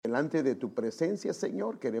delante de tu presencia,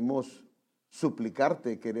 Señor, queremos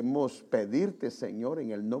suplicarte, queremos pedirte, Señor,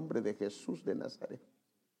 en el nombre de Jesús de Nazaret.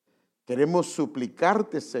 Queremos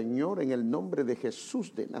suplicarte, Señor, en el nombre de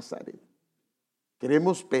Jesús de Nazaret.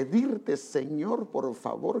 Queremos pedirte, Señor, por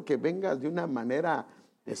favor, que vengas de una manera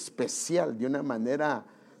especial, de una manera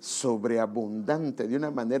sobreabundante, de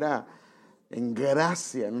una manera en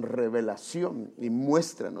gracia, en revelación, y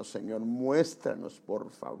muéstranos, Señor, muéstranos, por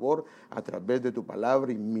favor, a través de tu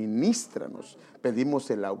palabra, y ministranos.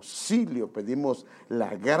 Pedimos el auxilio, pedimos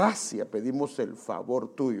la gracia, pedimos el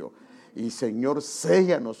favor tuyo. Y, Señor,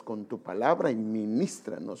 séllanos con tu palabra y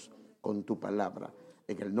ministranos con tu palabra.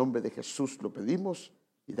 En el nombre de Jesús lo pedimos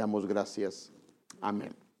y damos gracias.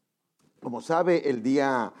 Amén. Como sabe, el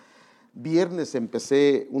día viernes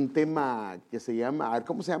empecé un tema que se llama, a ver,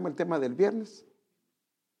 ¿cómo se llama el tema del viernes?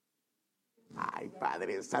 Ay,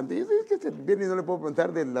 Padre Santo, yo sé que el viernes no le puedo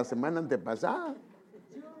preguntar de la semana antepasada.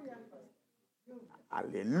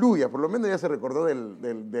 Aleluya, por lo menos ya se recordó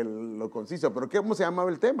de lo conciso, pero ¿cómo se llamaba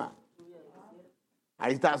el tema?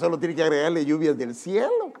 Ahí está, solo tiene que agregarle lluvias del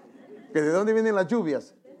cielo. ¿Que de dónde vienen las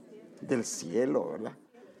lluvias? Del cielo, ¿verdad?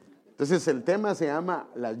 Entonces el tema se llama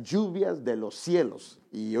las lluvias de los cielos.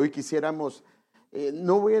 Y hoy quisiéramos,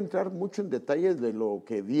 no voy a entrar mucho en detalles de lo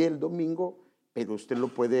que di el domingo, pero usted lo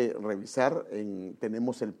puede revisar.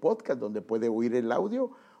 Tenemos el podcast donde puede oír el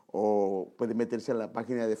audio, o puede meterse a la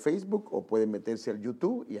página de Facebook, o puede meterse al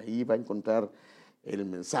YouTube y ahí va a encontrar el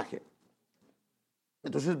mensaje.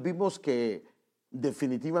 Entonces vimos que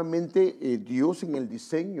definitivamente Dios, en el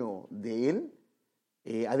diseño de Él,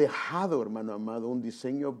 ha dejado, hermano amado, un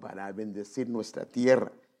diseño para bendecir nuestra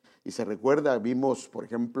tierra. Y se recuerda, vimos, por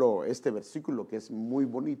ejemplo, este versículo que es muy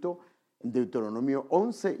bonito, Deuteronomio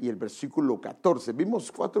 11 y el versículo 14.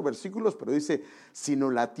 Vimos 4 versículos, pero dice: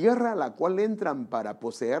 sino la tierra a la cual entran para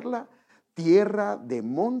poseerla, tierra de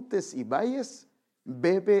montes y valles,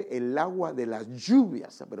 bebe el agua de las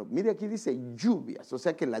lluvias. Pero mire, aquí dice lluvias, o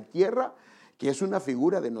sea que la tierra, que es una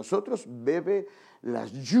figura de nosotros, bebe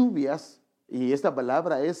las lluvias, y esta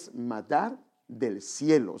palabra es matar del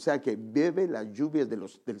cielo, o sea que bebe las lluvias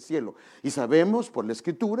del cielo. Y sabemos por la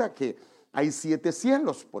escritura que hay 7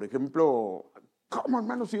 cielos. Por ejemplo, ¿cómo,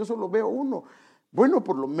 hermano, si yo solo veo uno? Bueno,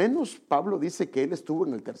 por lo menos Pablo dice que él estuvo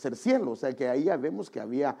en el tercer cielo, o sea que ahí ya vemos que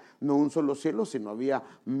había no un solo cielo, sino había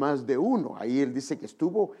más de uno. Ahí él dice que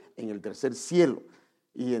estuvo en el tercer cielo.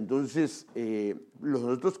 Y entonces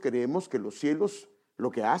nosotros creemos que los cielos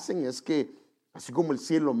lo que hacen es que, así como el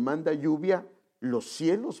cielo manda lluvia, los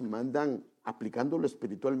cielos mandan, aplicándolo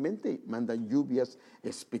espiritualmente, mandan lluvias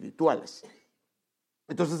espirituales.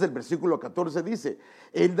 Entonces el versículo 14 dice: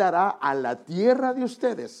 Él dará a la tierra de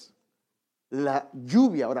ustedes la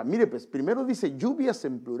lluvia. Ahora, mire, pues primero dice lluvias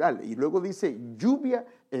en plural y luego dice lluvia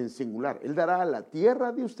en singular. Él dará a la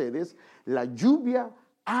tierra de ustedes la lluvia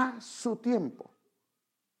a su tiempo.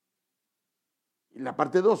 La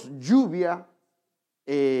parte 2, lluvia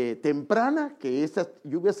temprana, que esta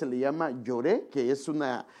lluvia se le llama lloré, que es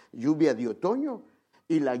una lluvia de otoño,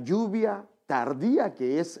 y la lluvia tardía,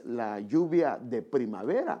 que es la lluvia de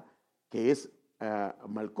primavera, que es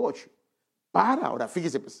malcoch. Ahora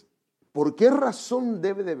fíjese, pues, ¿por qué razón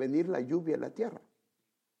debe de venir la lluvia a la tierra?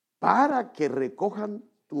 Para que recojan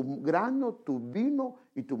tu grano, tu vino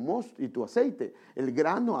y tu mosto y tu aceite. El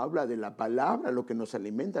grano habla de la palabra, lo que nos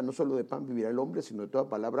alimenta, no solo de pan vivirá el hombre, sino de toda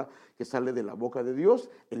palabra que sale de la boca de Dios.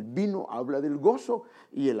 El vino habla del gozo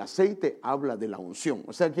y el aceite habla de la unción.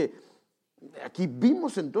 O sea que aquí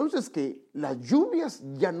vimos entonces que las lluvias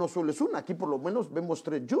ya no solo es una. Aquí por lo menos vemos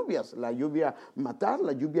 3 lluvias: la lluvia matar,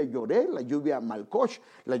 la lluvia lloré, la lluvia malcoch,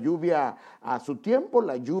 la lluvia a su tiempo,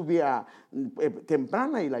 la lluvia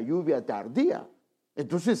temprana y la lluvia tardía.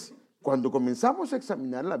 Entonces, cuando comenzamos a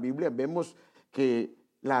examinar la Biblia, vemos que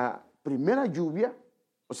la primera lluvia,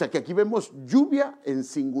 o sea que aquí vemos lluvia en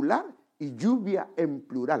singular y lluvia en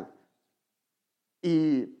plural.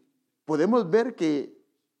 Y podemos ver que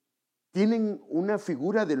tienen una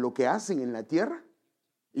figura de lo que hacen en la tierra.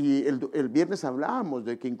 Y el viernes hablábamos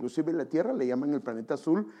de que inclusive la tierra le llaman el planeta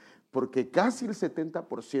azul porque casi el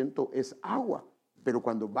 70% es agua. Pero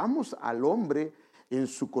cuando vamos al hombre en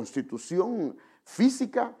su constitución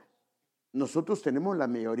física, nosotros tenemos la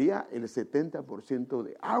mayoría, el 70%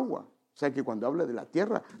 de agua. O sea que cuando habla de la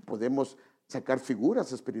tierra podemos sacar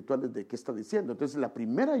figuras espirituales de qué está diciendo. Entonces la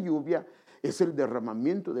primera lluvia es el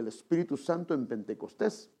derramamiento del Espíritu Santo en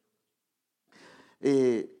Pentecostés.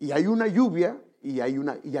 Y hay una lluvia y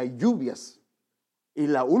hay lluvias. Y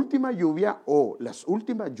la última lluvia o las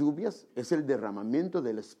últimas lluvias es el derramamiento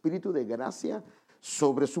del Espíritu de gracia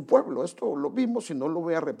sobre su pueblo. Esto lo vimos y no lo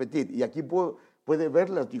voy a repetir. Y aquí puede ver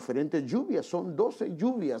las diferentes lluvias, son 12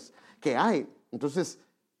 lluvias que hay. Entonces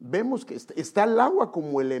vemos que está el agua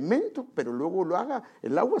como elemento, pero luego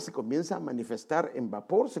el agua se comienza a manifestar en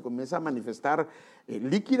vapor, se comienza a manifestar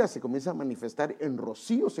líquida, se comienza a manifestar en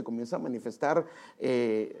rocío, se comienza a manifestar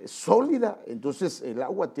sólida. Entonces el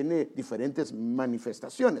agua tiene diferentes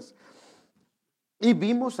manifestaciones. Y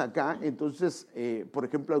vimos acá, entonces, por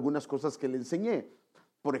ejemplo, algunas cosas que le enseñé.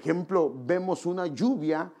 Por ejemplo, vemos una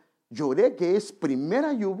lluvia, lloré, que es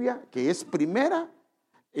primera lluvia,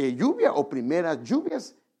 lluvia o primeras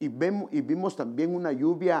lluvias. Y vimos también una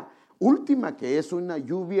lluvia última, que es una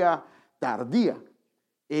lluvia tardía.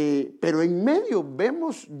 Pero en medio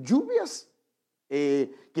vemos lluvias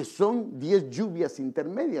que son 10 lluvias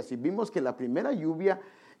intermedias. Y vimos que la primera lluvia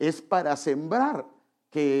es para sembrar.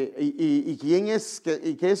 ¿Qué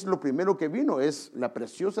es lo primero que vino? Es la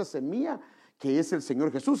preciosa semilla que es el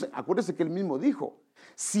Señor Jesús. Acuérdese que él mismo dijo,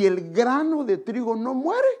 si el grano de trigo no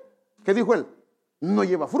muere, ¿qué dijo él? No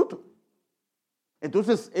lleva fruto.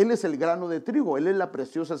 Entonces, Él es el grano de trigo, Él es la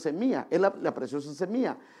preciosa semilla, la preciosa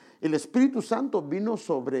semilla. El Espíritu Santo vino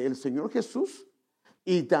sobre el Señor Jesús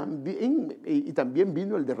y también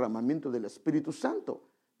vino el derramamiento del Espíritu Santo.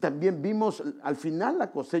 También vimos al final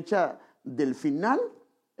la cosecha del final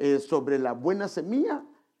sobre la buena semilla,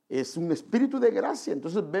 es un espíritu de gracia.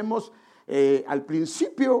 Entonces vemos al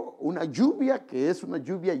principio una lluvia que es una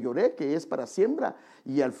lluvia lloré, que es para siembra,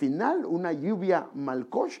 y al final una lluvia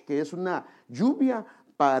malcosh, que es una lluvia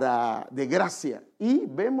de gracia. Y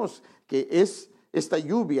vemos que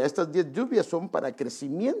estas 10 lluvias son para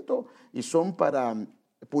crecimiento y son para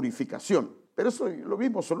purificación. Pero eso lo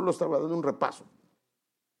vimos, solo lo estaba dando un repaso.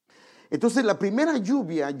 Entonces la primera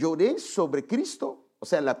lluvia, lloré sobre Cristo, o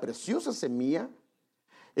sea, la preciosa semilla,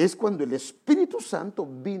 es cuando el Espíritu Santo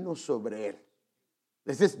vino sobre él.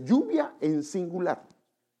 Esa es lluvia en singular.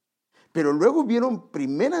 Pero luego vieron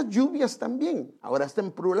primeras lluvias también, ahora está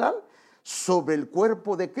en plural, sobre el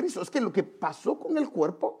cuerpo de Cristo. Es que lo que pasó con el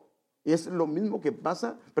cuerpo es lo mismo que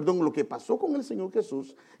pasa, lo que pasó con el Señor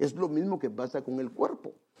Jesús es lo mismo que pasa con el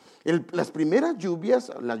cuerpo. Las primeras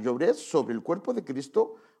lluvias, las lloré sobre el cuerpo de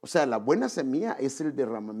Cristo, o sea, la buena semilla es el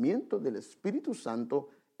derramamiento del Espíritu Santo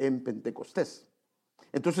en Pentecostés.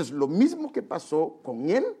 Entonces, lo mismo que pasó con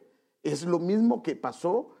él es lo mismo que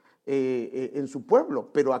pasó en su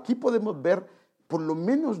pueblo. Pero aquí podemos ver por lo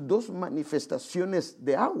menos 2 manifestaciones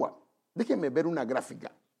de agua. Déjenme ver una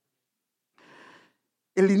gráfica.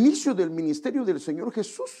 El inicio del ministerio del Señor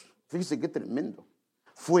Jesús, fíjense qué tremendo,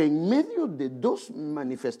 fue en medio de 2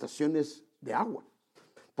 manifestaciones de agua.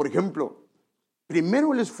 Por ejemplo,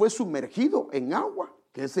 primero les fue sumergido en agua,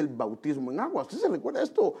 que es el bautismo en agua. ¿Usted se recuerda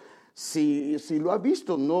esto? Si lo ha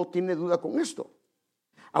visto, no tiene duda con esto.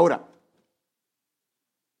 Ahora,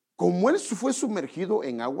 como él fue sumergido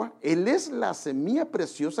en agua, él es la semilla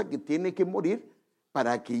preciosa que tiene que morir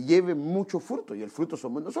para que lleve mucho fruto, y el fruto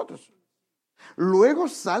somos nosotros. Luego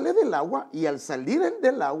sale del agua, y al salir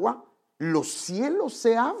del agua, los cielos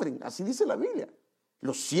se abren, así dice la Biblia.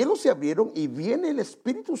 Los cielos se abrieron y viene el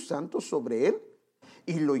Espíritu Santo sobre él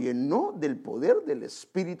y lo llenó del poder del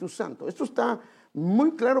Espíritu Santo. Esto está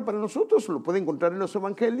muy claro para nosotros, lo puede encontrar en los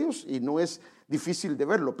evangelios y no es difícil de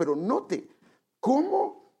verlo, pero note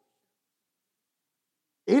cómo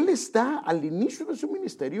él está al inicio de su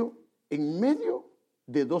ministerio en medio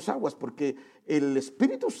de 2 aguas, porque el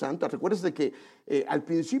Espíritu Santo, recuérdese que al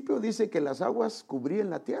principio dice que las aguas cubrían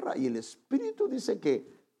la tierra y el Espíritu dice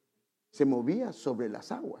que se movía sobre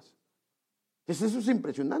las aguas. Entonces eso es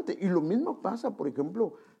impresionante. Y lo mismo pasa, por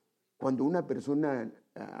ejemplo, cuando una persona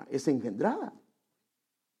es engendrada.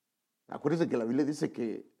 Acuérdense que la Biblia dice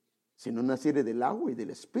que si no naciere del agua y del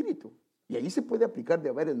Espíritu, y ahí se puede aplicar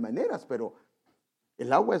de varias maneras, pero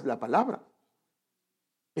el agua es la palabra.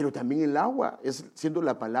 Pero también el agua, siendo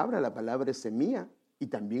la palabra es semilla, y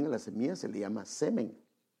también a la semilla se le llama semen.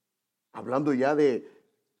 Hablando ya de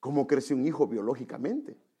cómo crece un hijo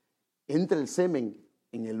biológicamente. Entra el semen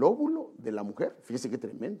en el óvulo de la mujer, fíjese qué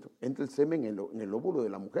tremendo, entra el semen en el óvulo de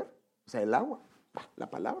la mujer, o sea, el agua, la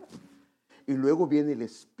palabra. Y luego viene el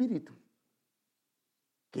Espíritu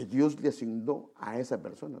que Dios le asignó a esa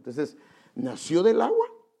persona. Entonces, nació del agua,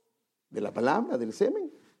 de la palabra, del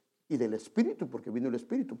semen y del Espíritu, porque vino el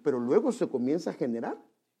Espíritu. Pero luego se comienza a generar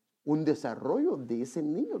un desarrollo de ese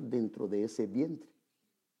niño dentro de ese vientre.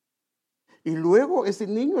 Y luego ese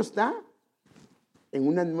niño está en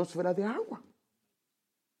una atmósfera de agua.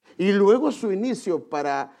 Y luego su inicio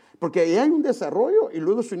porque ahí hay un desarrollo, y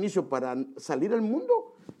luego su inicio para salir al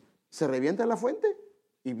mundo, se revienta la fuente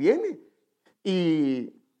y viene.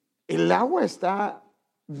 Y el agua está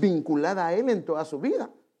vinculada a él en toda su vida.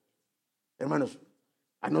 Hermanos,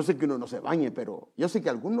 A no ser que uno no se bañe, pero yo sé que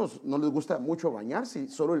a algunos no les gusta mucho bañarse,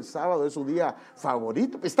 solo el sábado es su día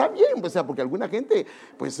favorito. Está bien, o sea, porque alguna gente,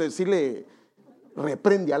 pues sí le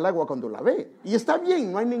reprende al agua cuando la ve. Y está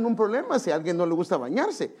bien, no hay ningún problema si a alguien no le gusta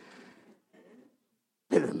bañarse.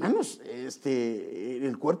 Pero hermanos,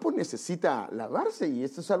 el cuerpo necesita lavarse y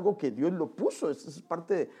esto es algo que Dios lo puso, esto es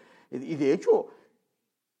parte y de hecho,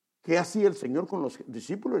 ¿qué hacía el Señor con los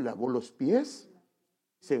discípulos? Le lavó los pies.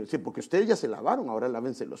 Sí, porque ustedes ya se lavaron, ahora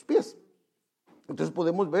lávense los pies. Entonces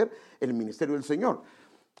podemos ver el ministerio del Señor.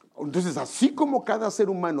 Entonces, así como cada ser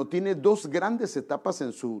humano tiene dos grandes etapas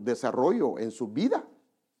en su desarrollo, en su vida,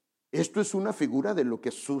 esto es una figura de lo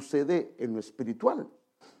que sucede en lo espiritual.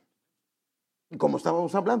 Y como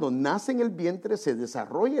estábamos hablando, nace en el vientre, se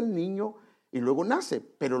desarrolla el niño y luego nace,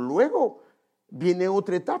 pero luego viene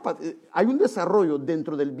otra etapa. Hay un desarrollo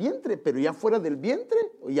dentro del vientre, pero ya fuera del vientre,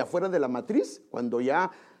 ya fuera de la matriz, cuando ya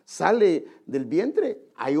sale del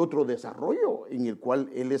vientre, hay otro desarrollo en el cual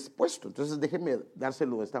él es puesto. Entonces déjenme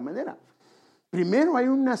dárselo de esta manera. Primero hay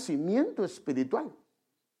un nacimiento espiritual.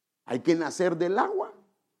 Hay que nacer del agua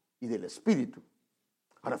y del espíritu.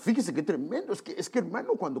 Ahora fíjese qué tremendo. Es que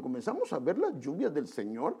hermano, cuando comenzamos a ver las lluvias del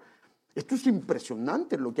Señor, esto es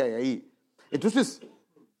impresionante lo que hay ahí. Entonces,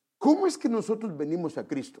 ¿cómo es que nosotros venimos a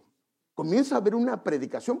Cristo? Comienza a haber una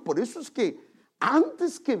predicación. Por eso es que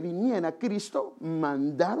antes que viniera Cristo,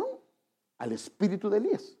 mandaron al espíritu de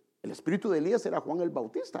Elías. El espíritu de Elías era Juan el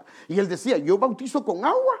Bautista. Y él decía, yo bautizo con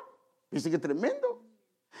agua. Dice que tremendo.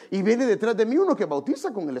 Y viene detrás de mí uno que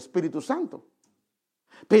bautiza con el Espíritu Santo.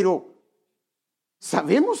 Pero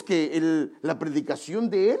sabemos que la predicación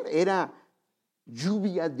de él era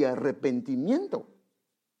lluvia de arrepentimiento.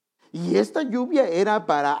 Y esta lluvia era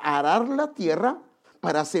para arar la tierra,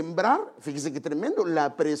 para sembrar, fíjese qué tremendo,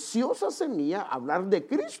 la preciosa semilla, hablar de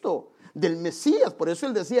Cristo, del Mesías. Por eso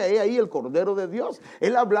él decía, he ahí el Cordero de Dios.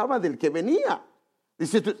 Él hablaba del que venía.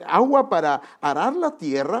 Dice, agua para arar la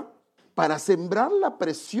tierra, para sembrar la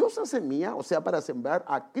preciosa semilla, o sea, para sembrar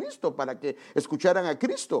a Cristo, para que escucharan a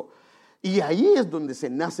Cristo. Y ahí es donde se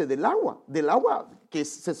nace del agua que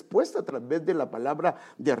se expuesta a través de la palabra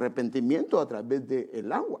de arrepentimiento, a través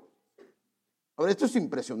del agua. Ahora, esto es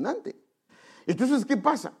impresionante. Entonces, ¿qué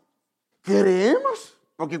pasa? Creemos,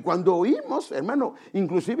 porque cuando oímos, hermano,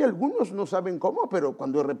 inclusive algunos no saben cómo, pero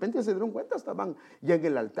cuando de repente se dieron cuenta, estaban ya en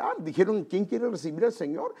el altar, dijeron, ¿quién quiere recibir al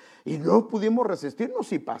Señor? Y no pudimos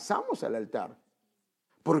resistirnos y pasamos al altar.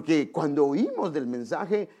 Porque cuando oímos del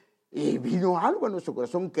mensaje, vino algo a nuestro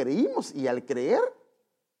corazón, creímos, y al creer,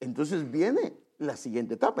 entonces viene la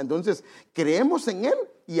siguiente etapa. Entonces, creemos en Él,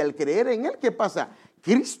 y al creer en Él, ¿qué pasa?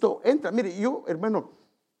 Cristo entra. Mire, yo, hermano,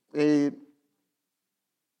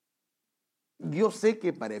 yo sé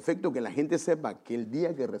que para efecto que la gente sepa que el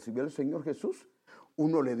día que recibió al Señor Jesús,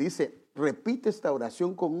 uno le dice, repite esta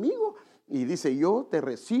oración conmigo, y dice, yo te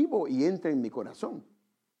recibo y entra en mi corazón.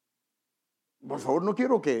 Por favor, no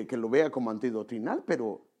quiero que lo vea como antidoctrinal,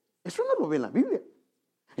 pero eso no lo ve en la Biblia.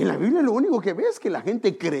 En la Biblia lo único que ve es que la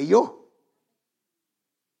gente creyó.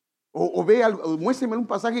 O ve algo, muéstrame un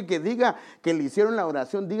pasaje que diga que le hicieron la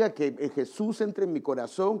oración, diga que Jesús entre en mi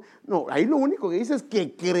corazón. No, ahí lo único que dice es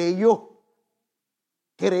que creyó.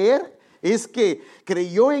 Creer es que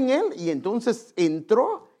creyó en Él y entonces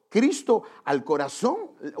entró Cristo al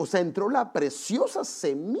corazón, o sea, entró la preciosa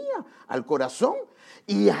semilla al corazón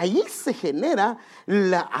y ahí se genera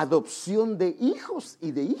la adopción de hijos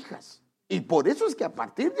y de hijas. Y por eso es que a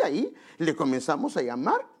partir de ahí le comenzamos a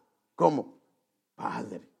llamar como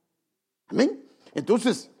Padre. Amén.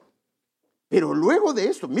 Entonces, pero luego de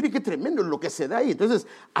esto, mire qué tremendo lo que se da ahí. Entonces,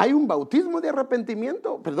 hay un bautismo de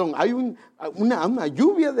arrepentimiento, hay una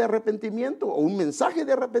lluvia de arrepentimiento o un mensaje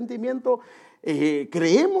de arrepentimiento.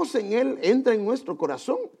 Creemos en Él, entra en nuestro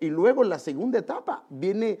corazón y luego la segunda etapa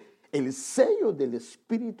viene el sello del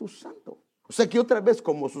Espíritu Santo. O sea que otra vez,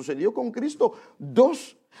 como sucedió con Cristo,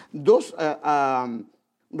 dos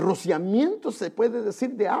rociamientos, se puede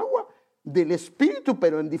decir, de agua del Espíritu,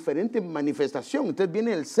 pero en diferente manifestación. Entonces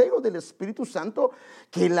viene el sello del Espíritu Santo,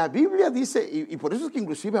 que la Biblia dice, y por eso es que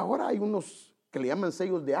inclusive ahora hay unos que le llaman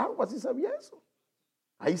sellos de agua. ¿Sí sabía eso?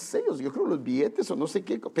 Hay sellos, yo creo los billetes o no sé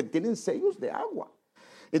qué, que tienen sellos de agua.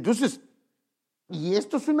 Entonces, y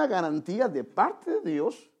esto es una garantía de parte de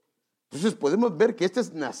Dios. Entonces podemos ver que este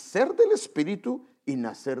es nacer del Espíritu y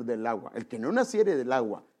nacer del agua. El que no naciere del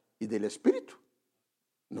agua y del Espíritu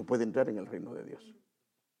no puede entrar en el reino de Dios.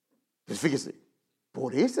 Pues fíjese,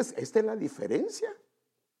 por eso esta es la diferencia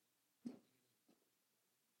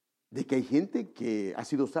de que hay gente que ha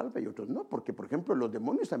sido salva y otros no, porque por ejemplo los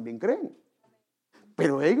demonios también creen,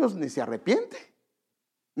 pero ellos ni se arrepienten,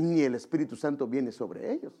 ni el Espíritu Santo viene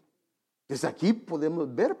sobre ellos. Entonces aquí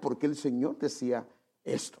podemos ver por qué el Señor decía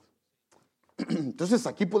esto. Entonces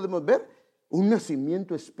aquí podemos ver un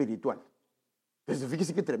nacimiento espiritual. Entonces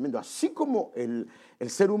fíjese qué tremendo. Así como el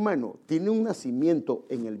ser humano tiene un nacimiento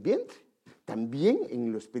en el vientre, también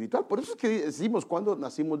en lo espiritual. Por eso es que decimos cuando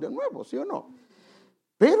nacimos de nuevo, ¿sí o no?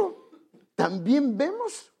 Pero también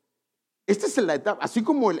vemos, esta es la etapa, así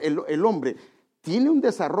como el hombre tiene un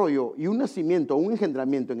desarrollo y un nacimiento, un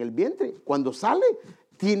engendramiento en el vientre, cuando sale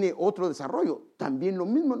tiene otro desarrollo. También lo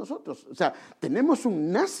mismo nosotros. O sea, tenemos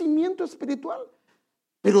un nacimiento espiritual,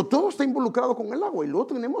 pero todo está involucrado con el agua. Y luego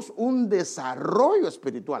tenemos un desarrollo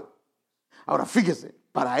espiritual. Ahora, fíjese,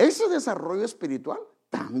 para ese desarrollo espiritual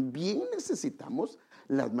también necesitamos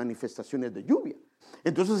las manifestaciones de lluvia.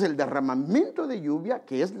 Entonces, el derramamiento de lluvia,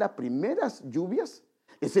 que es las primeras lluvias,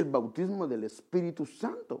 es el bautismo del Espíritu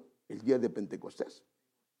Santo, el día de Pentecostés.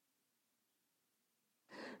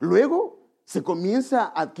 Luego se comienza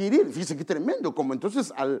a adquirir, fíjese qué tremendo, como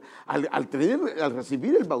entonces al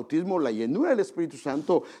recibir el bautismo, la llenura del Espíritu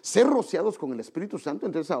Santo, ser rociados con el Espíritu Santo,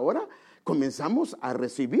 entonces ahora comenzamos a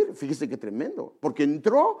recibir, fíjese qué tremendo, porque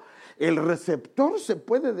entró el receptor, se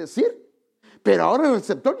puede decir, pero ahora el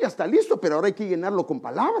receptor ya está listo, pero ahora hay que llenarlo con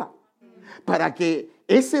palabra. Para que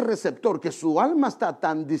ese receptor, que su alma está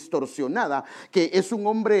tan distorsionada, que es un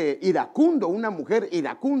hombre iracundo, una mujer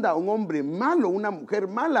iracunda, un hombre malo, una mujer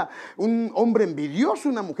mala, un hombre envidioso,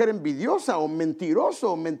 una mujer envidiosa, o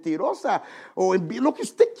mentiroso, o mentirosa, o lo que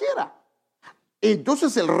usted quiera.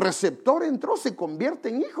 Entonces el receptor entró, se convierte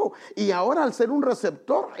en hijo, y ahora al ser un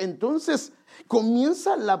receptor, entonces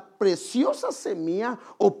comienza la preciosa semilla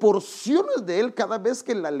o porciones de él. Cada vez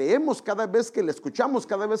que la leemos, cada vez que la escuchamos,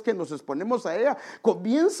 cada vez que nos exponemos a ella,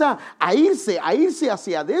 comienza a irse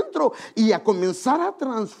hacia adentro y a comenzar a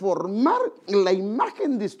transformar la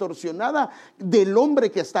imagen distorsionada del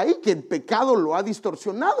hombre que está ahí, que el pecado lo ha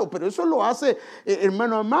distorsionado. Pero eso lo hace,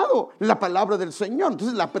 hermano amado, la palabra del Señor.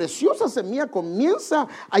 Entonces la preciosa semilla comienza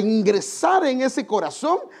a ingresar en ese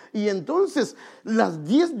corazón, y entonces las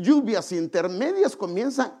 10 lluvias intermedias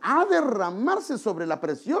comienzan a derramarse sobre la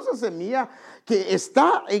preciosa semilla que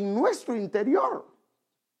está en nuestro interior.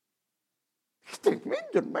 Es tremendo,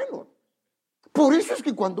 hermano. Por eso es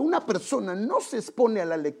que cuando una persona no se expone a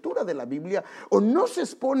la lectura de la Biblia, o no se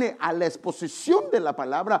expone a la exposición de la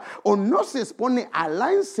palabra, o no se expone a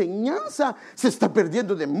la enseñanza, se está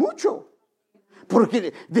perdiendo de mucho.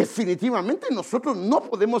 Porque definitivamente nosotros no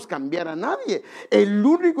podemos cambiar a nadie. El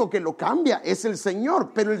único que lo cambia es el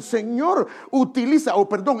Señor. Pero el Señor utiliza,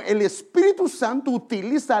 el Espíritu Santo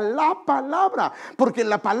utiliza la palabra. Porque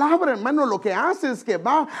la palabra, hermano, lo que hace es que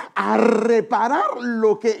va a reparar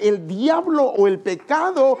lo que el diablo o el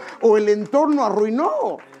pecado o el entorno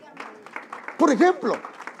arruinó. Por ejemplo,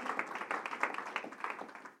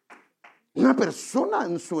 una persona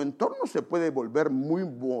en su entorno se puede volver muy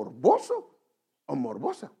morboso o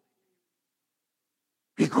morbosa,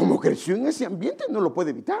 y como creció en ese ambiente no lo puede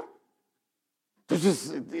evitar.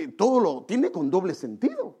 Entonces todo lo tiene con doble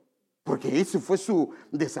sentido, porque ese fue su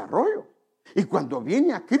desarrollo. Y cuando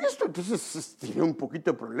viene a Cristo, entonces tiene un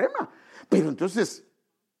poquito de problema. Pero entonces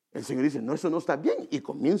el Señor dice: no, eso no está bien, y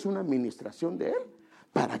comienza una administración de él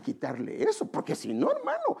para quitarle eso. Porque si no,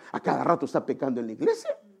 hermano, a cada rato está pecando en la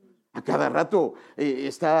iglesia, a cada rato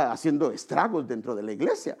está haciendo estragos dentro de la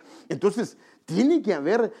iglesia. Entonces tiene que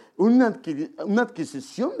haber una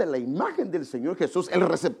adquisición de la imagen del Señor Jesús. El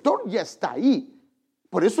receptor ya está ahí.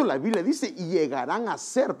 Por eso la Biblia dice: y llegarán a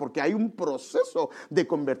ser, porque hay un proceso de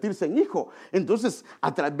convertirse en hijo. Entonces,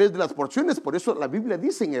 a través de las porciones, por eso la Biblia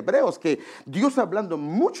dice en Hebreos que Dios, hablando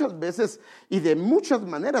muchas veces y de muchas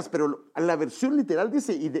maneras, pero la versión literal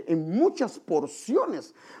dice en muchas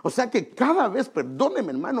porciones. O sea que cada vez,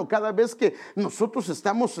 perdóneme, hermano, cada vez que nosotros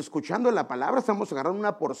estamos escuchando la palabra, estamos agarrando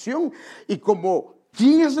una porción. Y como,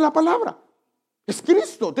 ¿quién es la palabra? Es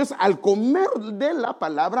Cristo. Entonces, al comer de la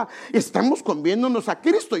palabra, estamos comiéndonos a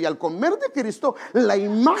Cristo, y al comer de Cristo, la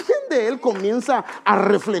imagen de Él comienza a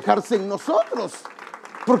reflejarse en nosotros,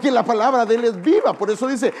 porque la palabra de Él es viva. Por eso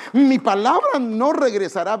dice: mi palabra no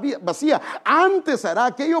regresará vacía, antes hará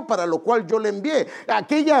aquello para lo cual yo le envié.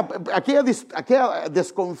 Aquella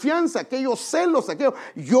desconfianza, aquellos celos,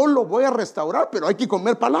 yo lo voy a restaurar. Pero hay que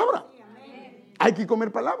comer palabra. Hay que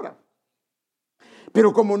comer palabra.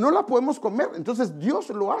 Pero como no la podemos comer, entonces Dios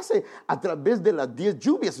lo hace a través de las 10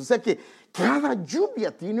 lluvias. O sea que cada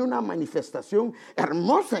lluvia tiene una manifestación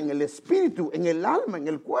hermosa en el espíritu, en el alma, en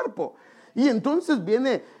el cuerpo. Y entonces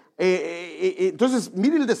viene, entonces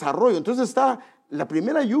mire el desarrollo. Entonces está la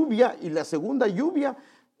primera lluvia y la segunda lluvia,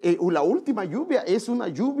 o la última lluvia es una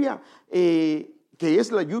lluvia que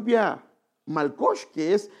es la lluvia Malkosh,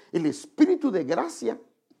 que es el espíritu de gracia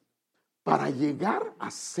para llegar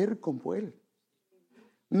a ser como Él.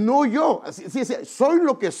 No yo, soy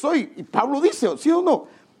lo que soy. Y Pablo dice, ¿sí o no?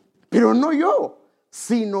 Pero no yo,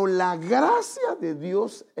 sino la gracia de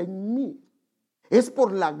Dios en mí. Es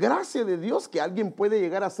por la gracia de Dios que alguien puede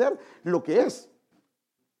llegar a ser lo que es.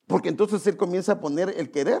 Porque entonces él comienza a poner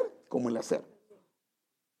el querer como el hacer.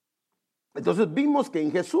 Entonces vimos que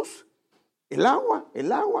en Jesús, el agua,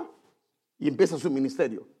 y empieza su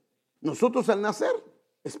ministerio. Nosotros al nacer,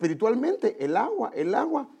 espiritualmente, el agua,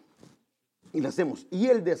 y lo hacemos. Y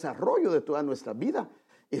el desarrollo de toda nuestra vida,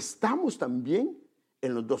 estamos también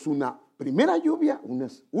en los dos. Una primera lluvia, una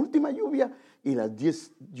última lluvia y las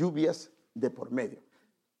 10 lluvias de por medio.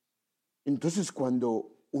 Entonces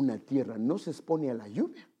cuando una tierra no se expone a la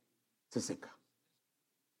lluvia, se seca.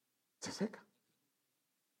 Se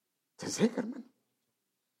seca, hermano.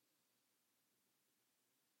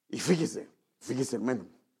 Y fíjese, hermano,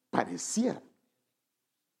 pareciera.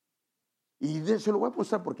 Y se lo voy a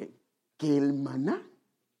mostrar porque que el maná,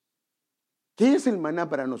 ¿qué es el maná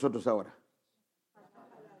para nosotros ahora?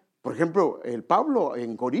 Por ejemplo, el Pablo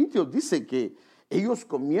en Corintios dice que ellos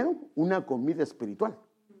comieron una comida espiritual.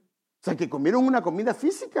 O sea, que comieron una comida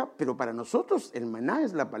física, pero para nosotros el maná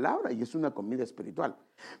es la palabra y es una comida espiritual.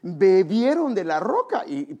 Bebieron de la roca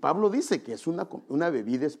y Pablo dice que es una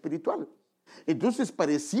bebida espiritual. Entonces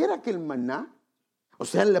pareciera que el maná, o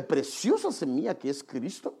sea, la preciosa semilla que es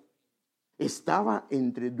Cristo, estaba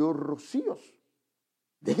entre dos rocíos.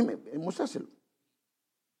 Déjeme mostrárselo.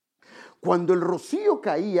 Cuando el rocío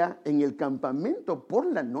caía en el campamento por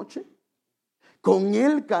la noche, con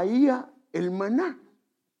él caía el maná,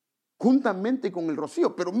 juntamente con el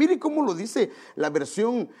rocío. Pero mire cómo lo dice la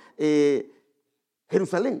versión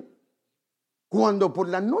Jerusalén. Cuando por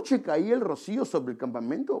la noche caía el rocío sobre el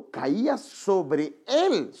campamento, caía sobre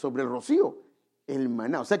él, sobre el rocío, el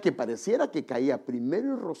maná. O sea que pareciera que caía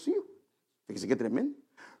primero el rocío. Fíjese qué tremendo.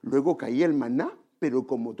 Luego caía el maná, pero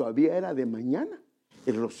como todavía era de mañana,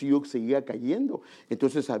 el rocío seguía cayendo.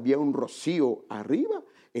 Entonces había un rocío arriba,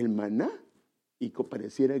 el maná, y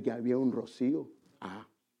pareciera que había un rocío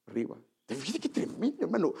arriba. Fíjate qué tremendo,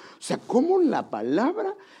 hermano. O sea, cómo la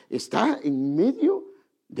palabra está en medio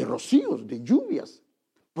de rocíos, de lluvias.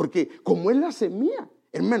 Porque como es la semilla,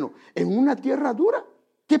 hermano, en una tierra dura,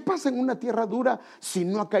 ¿qué pasa en una tierra dura si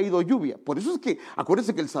no ha caído lluvia? Por eso es que,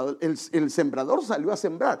 acuérdense que el sembrador salió a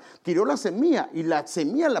sembrar, tiró la semilla, y la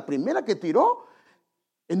semilla, la primera que tiró,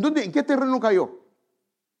 ¿en qué terreno cayó?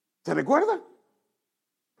 ¿Se recuerda?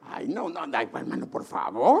 Ay, no, hermano, por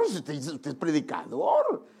favor, usted es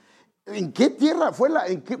predicador. ¿En qué tierra fue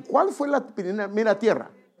cuál fue la primera tierra?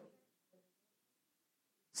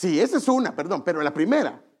 Sí, esa es una, perdón, pero la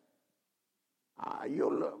primera.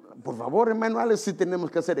 Por favor, hermano Alex, sí tenemos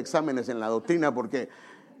que hacer exámenes en la doctrina porque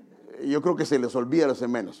yo creo que se les olvida a los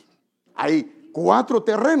hermanos. Hay 4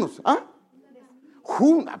 terrenos.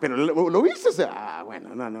 Pero ¿lo viste?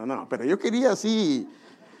 Bueno, no, pero yo quería así.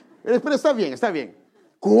 Pero está bien.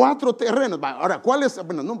 4 terrenos. Ahora, ¿cuál es?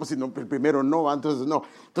 Bueno, no, pues si no, el primero no, entonces no.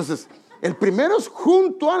 Entonces, el primero es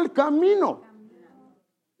junto al camino.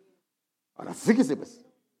 Ahora, fíjese pues.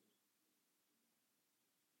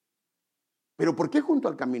 ¿Pero por qué junto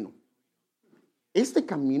al camino? Este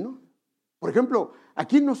camino, por ejemplo,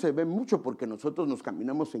 aquí no se ve mucho porque nosotros nos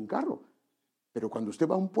caminamos en carro. Pero cuando usted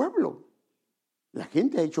va a un pueblo, la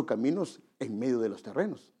gente ha hecho caminos en medio de los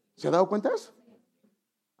terrenos. ¿Se ha dado cuenta de eso?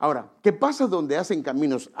 Ahora, ¿qué pasa donde hacen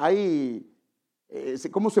caminos?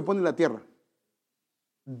 ¿Cómo se pone la tierra?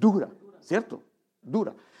 Dura, ¿cierto?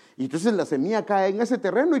 Dura. Y entonces la semilla cae en ese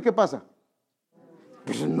terreno y ¿qué pasa?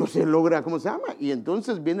 Pues no se logra, ¿cómo se llama? Y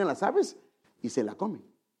entonces vienen las aves y se la comen.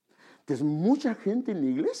 Entonces mucha gente en la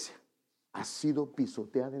iglesia ha sido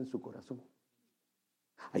pisoteada en su corazón.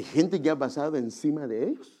 Hay gente que ha pasado encima de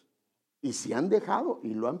ellos y se han dejado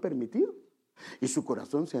y lo han permitido. Y su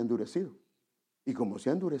corazón se ha endurecido. Y como se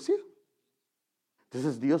ha endurecido,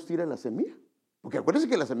 entonces Dios tira la semilla. Porque acuérdense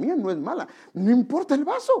que la semilla no es mala. No importa el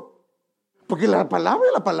vaso. Porque la palabra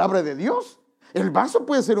es la palabra de Dios. El vaso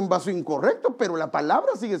puede ser un vaso incorrecto, pero la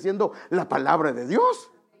palabra sigue siendo la palabra de Dios.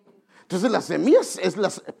 Entonces la semilla es la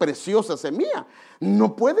preciosa semilla.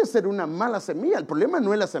 No puede ser una mala semilla. El problema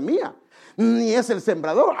no es la semilla, ni es el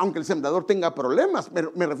sembrador, aunque el sembrador tenga problemas.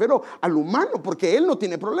 Me refiero al humano, porque él no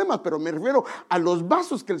tiene problemas, pero me refiero a los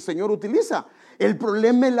vasos que el Señor utiliza. El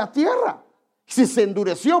problema es la tierra. Si se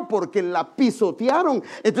endureció porque la pisotearon,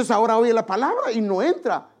 entonces ahora oye la palabra y no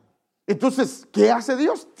entra. Entonces, ¿qué hace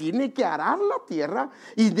Dios? Tiene que arar la tierra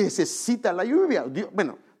y necesita la lluvia.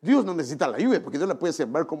 Bueno, Dios no necesita la lluvia porque Dios la puede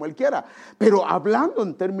sembrar como Él quiera. Pero hablando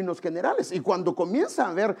en términos generales, y cuando comienza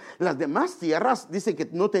a ver las demás tierras, dice que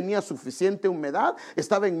no tenía suficiente humedad,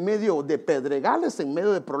 estaba en medio de pedregales, en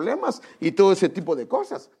medio de problemas y todo ese tipo de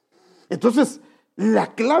cosas. Entonces,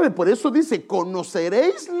 la clave, por eso dice,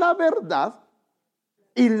 conoceréis la verdad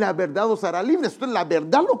y la verdad os hará libres. Entonces, la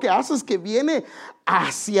verdad lo que hace es que viene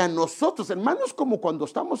hacia nosotros, hermanos, como cuando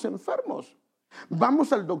estamos enfermos.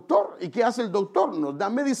 Vamos al doctor, ¿y qué hace el doctor? Nos da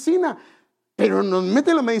medicina, pero nos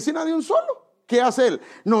mete la medicina de un solo. ¿Qué hace él?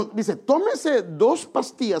 Nos dice, tómese 2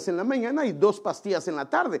 pastillas en la mañana y 2 pastillas en la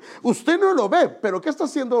tarde. Usted no lo ve, pero ¿qué está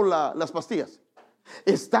haciendo las pastillas?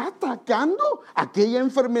 Está atacando aquella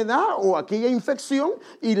enfermedad o aquella infección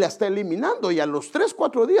y la está eliminando. Y a los 3,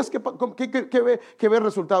 4 días, ¿qué ve el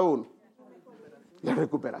resultado uno? La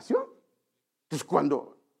recuperación. Entonces,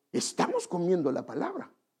 cuando estamos comiendo la palabra,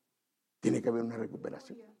 tiene que haber una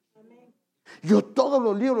recuperación. Yo todos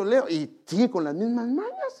los libros leo y sigue con las mismas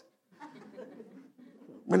mañas.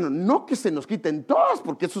 Bueno, no que se nos quiten todas,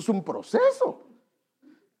 porque eso es un proceso.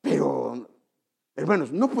 Pero,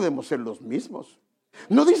 hermanos, no podemos ser los mismos.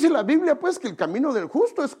 ¿No dice la Biblia, pues, que el camino del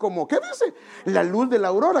justo es como, ¿qué dice? La luz de la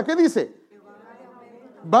aurora, ¿qué dice?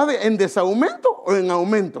 ¿Va en desaumento o en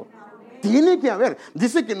aumento? Tiene que haber.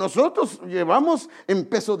 Dice que nosotros llevamos en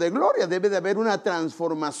peso de gloria. Debe de haber una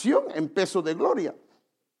transformación en peso de gloria.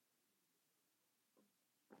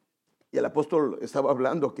 Y el apóstol estaba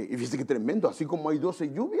hablando que, y fíjese que tremendo, así como hay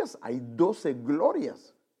 12 lluvias, hay 12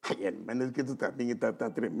 glorias. Ay, hermano, es que esto también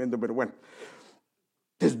está tremendo, pero bueno.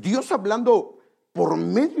 Entonces Dios hablando por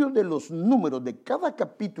medio de los números de cada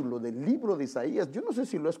capítulo del libro de Isaías. Yo no sé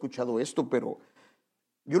si lo ha escuchado esto, pero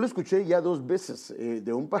yo lo escuché ya 2 veces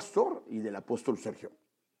de un pastor y del apóstol Sergio.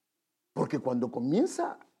 Porque cuando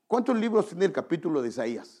comienza, ¿cuántos libros tiene el capítulo de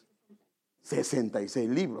Isaías? 66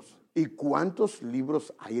 libros. ¿Y cuántos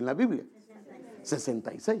libros hay en la Biblia?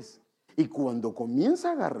 66. Y cuando comienza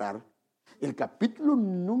a agarrar el capítulo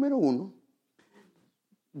número 1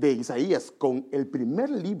 de Isaías con el primer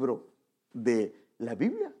libro de la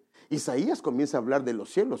Biblia, Isaías comienza a hablar de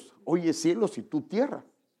los cielos. Oye, cielos y tú tierra.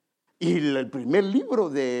 Y el primer libro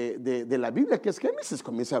de la Biblia, que es Génesis,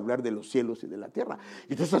 comienza a hablar de los cielos y de la tierra.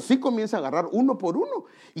 Y entonces así comienza a agarrar uno por uno.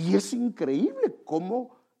 Y es increíble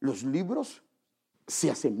cómo los libros se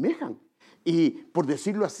asemejan. Y por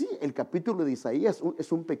decirlo así, el capítulo de Isaías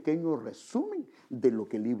es un pequeño resumen de lo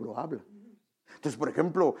que el libro habla. Entonces, por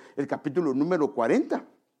ejemplo, el capítulo número 40.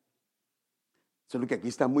 Solo que aquí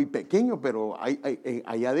está muy pequeño, pero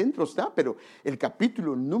ahí adentro está. Pero el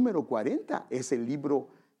capítulo número 40 es el libro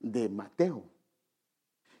de Mateo.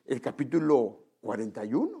 El capítulo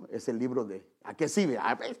 41 es el libro de... ¿A qué sigue?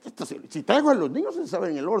 Si traigo a los niños, se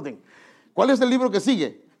saben el orden. ¿Cuál es el libro que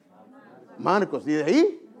sigue? Marcos. ¿Y de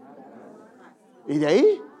ahí? ¿Y de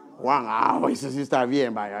ahí? Juan. Ese sí está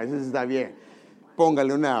bien, vaya, ese sí está bien.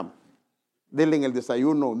 Póngale denle en el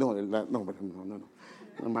desayuno. No.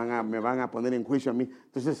 Me van a poner en juicio a mí.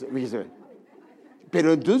 Entonces, fíjese.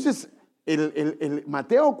 Pero entonces, el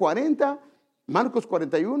Mateo 40, Marcos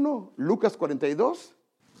 41, Lucas 42,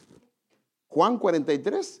 Juan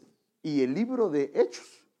 43 y el libro de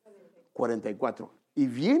Hechos 44. Y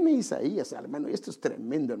viene Isaías, hermano, y esto es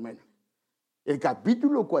tremendo, hermano. El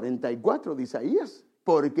capítulo 44 de Isaías,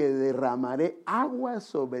 porque derramaré agua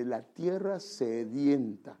sobre la tierra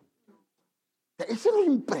sedienta. Eso es lo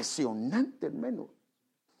impresionante, hermano.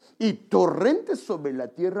 Y torrentes sobre la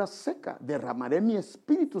tierra seca. Derramaré mi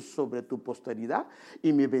espíritu sobre tu posteridad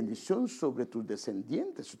y mi bendición sobre tus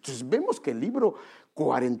descendientes. Entonces vemos que el libro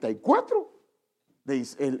 44,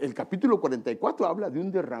 el capítulo 44 habla de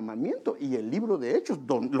un derramamiento, y el libro de Hechos,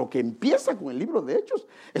 lo que empieza con el libro de Hechos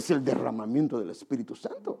es el derramamiento del Espíritu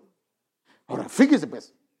Santo. Ahora, fíjese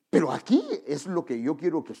pues, pero aquí es lo que yo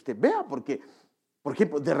quiero que usted vea, porque por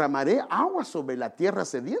ejemplo, derramaré agua sobre la tierra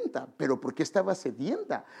sedienta. ¿Pero por qué estaba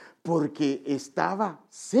sedienta? Porque estaba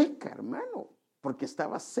seca, hermano. Porque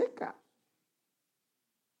estaba seca.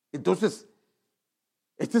 Entonces,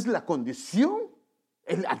 esta es la condición.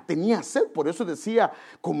 Él tenía sed, por eso decía,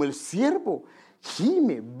 como el siervo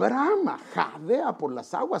gime, brama, jadea por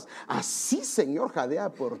las aguas, así, Señor,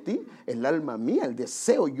 jadea por ti el alma mía. El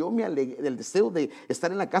deseo, el deseo de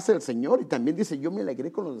estar en la casa del Señor. Y también dice, yo me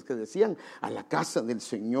alegré con los que decían, a la casa del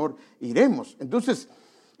Señor iremos. Entonces,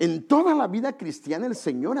 en toda la vida cristiana el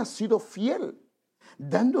Señor ha sido fiel,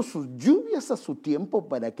 dando sus lluvias a su tiempo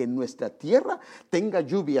para que nuestra tierra tenga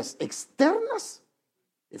lluvias externas,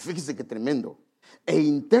 fíjese qué tremendo, e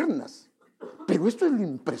internas. Pero esto es lo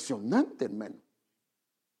impresionante, hermano.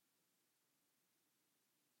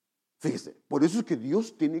 Fíjese, por eso es que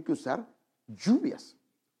Dios tiene que usar lluvias,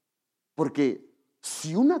 porque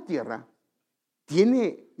si una tierra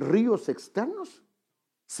tiene ríos externos,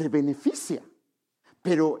 se beneficia.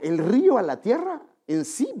 Pero el río a la tierra en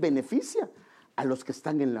sí beneficia a los que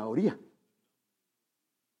están en la orilla.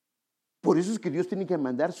 Por eso es que Dios tiene que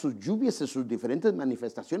mandar sus lluvias y sus diferentes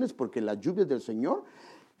manifestaciones, porque las lluvias del Señor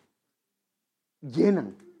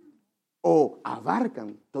llenan o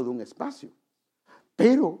abarcan todo un espacio.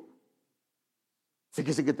 Pero,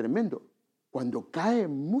 fíjese qué tremendo, cuando cae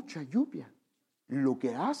mucha lluvia, lo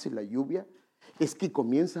que hace la lluvia es que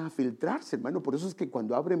comienza a filtrarse, hermano. Por eso es que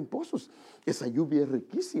cuando abren pozos, esa lluvia es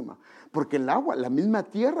riquísima, porque el agua, la misma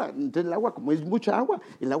tierra, entonces el agua, como es mucha agua,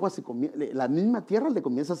 el agua la misma tierra le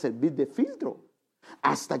comienza a servir de filtro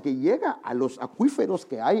hasta que llega a los acuíferos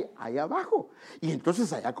que hay ahí abajo, y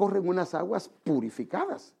entonces allá corren unas aguas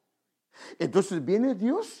purificadas. Entonces viene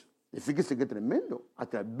Dios, y fíjese qué tremendo, a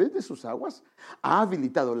través de sus aguas ha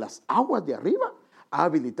habilitado las aguas de arriba, ha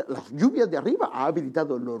habilitado las lluvias de arriba, ha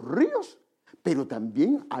habilitado los ríos, pero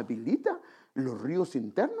también habilita los ríos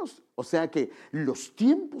internos. O sea que los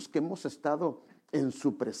tiempos que hemos estado en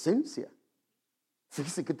su presencia,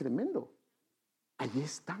 fíjese qué tremendo, allí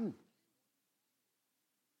están.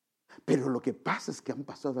 Pero lo que pasa es que han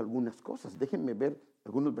pasado algunas cosas. Déjenme ver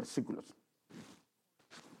algunos versículos.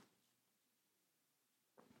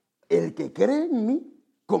 El que cree en mí,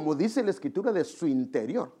 como dice la Escritura, de su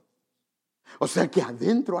interior. O sea que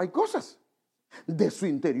adentro hay cosas. De su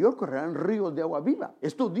interior correrán ríos de agua viva.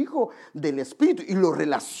 Esto dijo del Espíritu y lo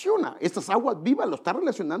relaciona. Estas aguas vivas lo está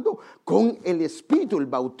relacionando con el Espíritu, el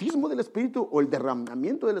bautismo del Espíritu o el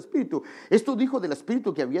derramamiento del Espíritu. Esto dijo del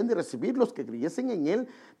Espíritu que habían de recibir los que creyesen en Él,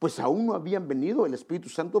 pues aún no habían venido el Espíritu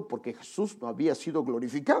Santo porque Jesús no había sido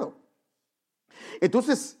glorificado.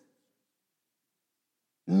 Entonces,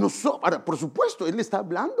 ahora, por supuesto, él está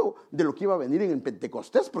hablando de lo que iba a venir en el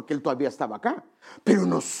Pentecostés, porque él todavía estaba acá. Pero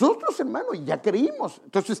nosotros, hermanos, ya creímos.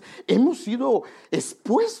 Entonces, hemos sido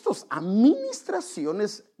expuestos a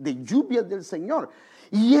ministraciones de lluvias del Señor.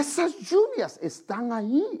 Y esas lluvias están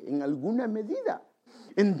ahí en alguna medida.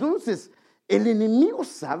 Entonces, el enemigo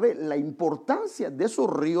sabe la importancia de esos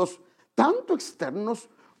ríos, tanto externos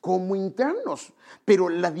como internos. Pero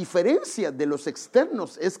la diferencia de los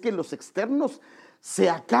externos es que los externos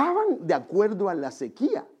se acaban de acuerdo a la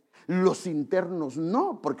sequía. Los internos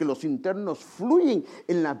no, porque los internos fluyen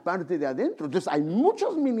en la parte de adentro. Entonces hay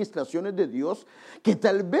muchas ministraciones de Dios que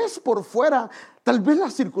tal vez por fuera, tal vez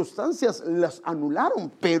las circunstancias las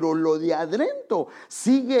anularon, pero lo de adentro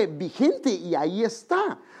sigue vigente y ahí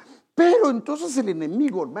está. Pero entonces el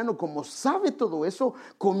enemigo, hermano, como sabe todo eso,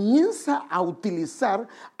 comienza a utilizar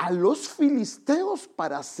a los filisteos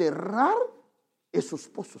para cerrar esos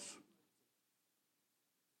pozos.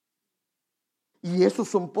 Y esos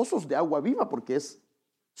son pozos de agua viva porque es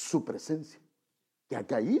su presencia que ha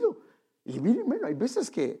caído. Y miren, bueno, hay veces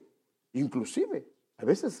que, inclusive, a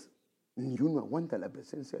veces ni uno aguanta la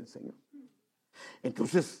presencia del Señor.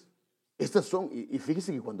 Entonces, estas son, y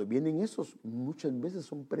fíjese que cuando vienen esos, muchas veces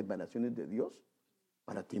son preparaciones de Dios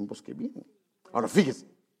para tiempos que vienen. Ahora, fíjese,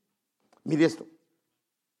 mire esto.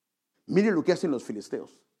 Mire lo que hacen los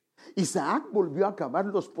filisteos. Isaac volvió a cavar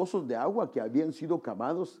los pozos de agua que habían sido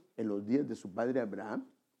cavados en los días de su padre Abraham,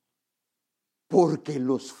 porque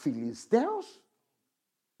los filisteos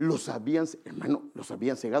los habían, hermano, los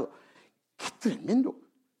habían cegado. ¡Qué tremendo!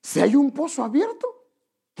 Si hay un pozo abierto,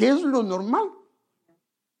 ¿qué es lo normal?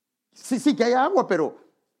 Sí, que hay agua, pero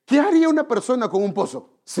 ¿qué haría una persona con un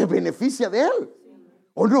pozo? ¿Se beneficia de él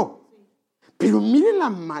o no? Pero miren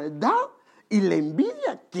la maldad y la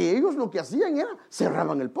envidia, que ellos lo que hacían era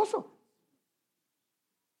cerraban el pozo.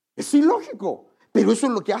 Es ilógico, pero eso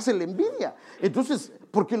es lo que hace la envidia. Entonces,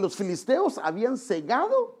 porque los filisteos habían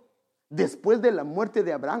cegado después de la muerte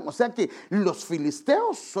de Abraham. O sea que los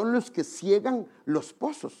filisteos son los que ciegan los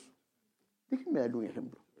pozos. Déjenme darle un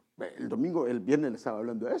ejemplo. El viernes le estaba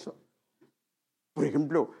hablando de eso. Por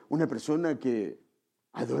ejemplo, una persona que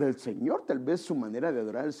adora al Señor, tal vez su manera de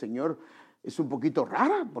adorar al Señor es un poquito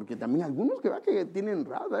rara, porque también algunos que tienen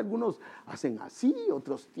raro, algunos hacen así,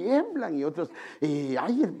 otros tiemblan y otros,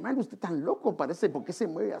 ay hermano, usted tan loco parece, ¿por qué se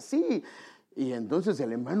mueve así? Y entonces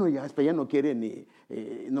el hermano ya no quiere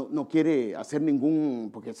no quiere hacer ningún,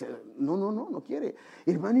 porque no quiere.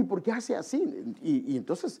 Hermano, ¿y por qué hace así? Y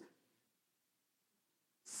entonces,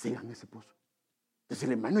 cegan ese pozo. Entonces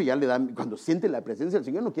el hermano ya le da, cuando siente la presencia del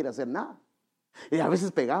Señor no quiere hacer nada. Y a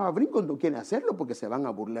veces pegaba brincos, no quiere hacerlo porque se van a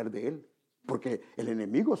burlar de él. Porque el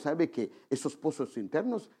enemigo sabe que esos pozos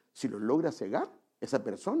internos, si los logra cegar, esa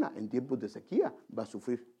persona en tiempos de sequía va a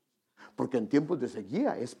sufrir. Porque en tiempos de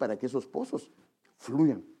sequía es para que esos pozos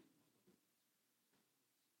fluyan.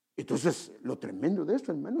 Entonces, lo tremendo de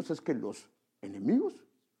esto, hermanos, es que los enemigos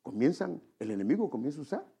el enemigo comienza a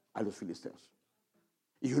usar a los filisteos.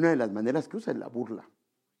 Y una de las maneras que usa es la burla.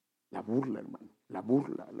 La burla, hermano. La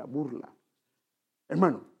burla.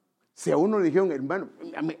 Hermano, si a uno le dijeron, hermano,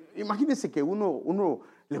 imagínense que uno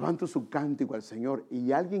levanta su cántico al Señor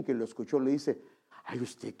y alguien que lo escuchó le dice, ay,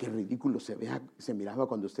 usted qué ridículo se miraba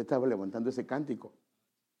cuando usted estaba levantando ese cántico.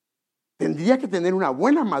 Tendría que tener una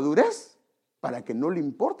buena madurez para que no le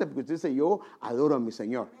importe, porque usted dice, yo adoro a mi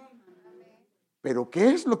Señor. Pero ¿qué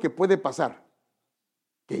es lo que puede pasar?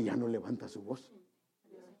 Que ya no levanta su voz.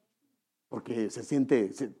 Porque se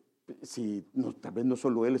siente, tal vez no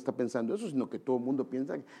solo él está pensando eso, sino que todo el mundo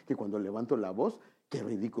piensa que cuando levanto la voz, qué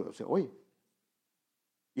ridículo se oye.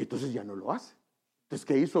 Y entonces ya no lo hace. Entonces,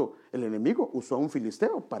 ¿qué hizo el enemigo? Usó a un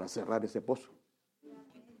filisteo para cerrar ese pozo.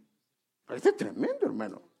 Parece tremendo,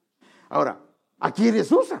 hermano. Ahora, ¿a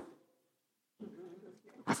quiénes usa?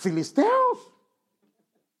 A filisteos.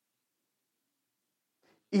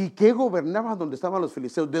 ¿Y qué gobernaba donde estaban los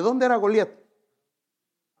filisteos? ¿De dónde era Goliat?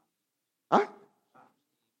 ¿Ah?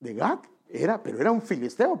 De Gat. Pero era un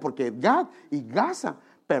filisteo, porque Gat y Gaza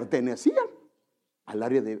pertenecían al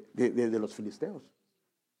área de los filisteos.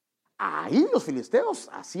 Ahí los filisteos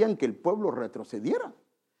hacían que el pueblo retrocediera.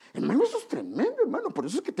 Hermano, eso es tremendo, hermano. Por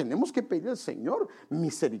eso es que tenemos que pedir al Señor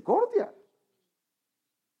misericordia.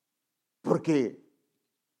 Porque,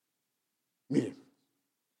 miren,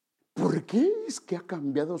 ¿por qué es que ha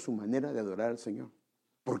cambiado su manera de adorar al Señor?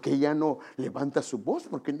 ¿Por qué ya no levanta su voz?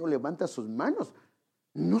 ¿Por qué no levanta sus manos?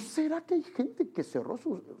 ¿No será que hay gente que cerró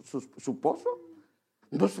su pozo?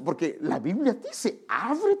 No, porque la Biblia dice,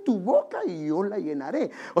 abre tu boca y yo la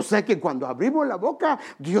llenaré. O sea que cuando abrimos la boca,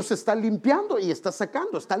 Dios está limpiando y está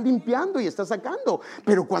sacando, está limpiando y está sacando.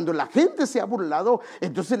 Pero cuando la gente se ha burlado,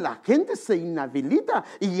 entonces la gente se inhabilita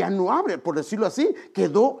y ya no abre. Por decirlo así,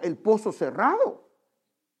 quedó el pozo cerrado.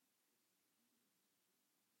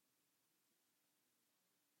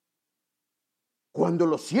 Cuando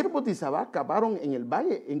los siervos de Isabá cavaron en el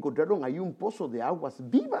valle, encontraron ahí un pozo de aguas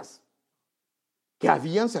vivas, que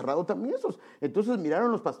habían cerrado también esos. Entonces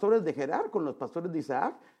miraron los pastores de Gerar con los pastores de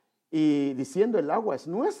Isaac y diciendo, el agua es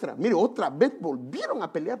nuestra. Mire, otra vez volvieron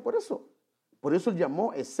a pelear por eso. Por eso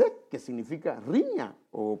llamó Esec, que significa riña,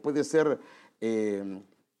 o puede ser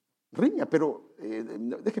riña, pero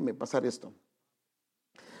déjenme pasar esto.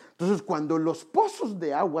 Entonces, cuando los pozos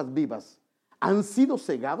de aguas vivas han sido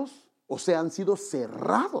cegados, o sea, han sido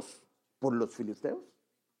cerrados por los filisteos,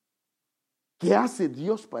 ¿qué hace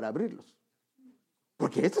Dios para abrirlos?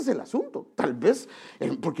 Porque este es el asunto. Tal vez,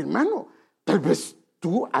 porque hermano, tal vez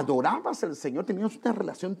tú adorabas al Señor, tenías una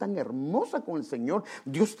relación tan hermosa con el Señor,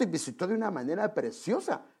 Dios te visitó de una manera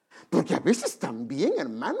preciosa. Porque a veces también,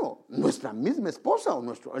 hermano, nuestra misma esposa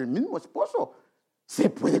o el mismo esposo se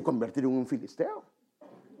puede convertir en un filisteo.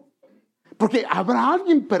 Porque habrá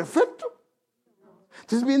alguien perfecto.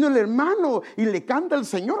 Entonces viene el hermano y le canta al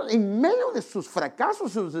Señor en medio de sus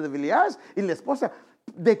fracasos, sus debilidades, y la esposa,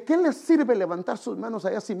 ¿de qué le sirve levantar sus manos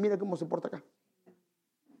allá si mira cómo se porta acá?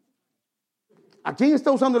 ¿A quién está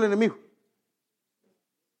usando el enemigo?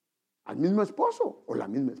 ¿Al mismo esposo o la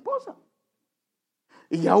misma esposa?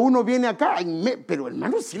 Y ya uno viene acá, pero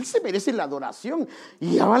hermano, si él se merece la adoración,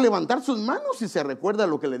 y ya va a levantar sus manos y se recuerda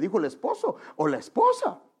lo que le dijo el esposo o la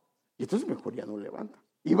esposa, y entonces mejor ya no levanta.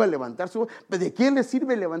 Iba a levantar su voz. ¿De qué le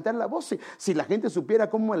sirve levantar la voz? Si la gente supiera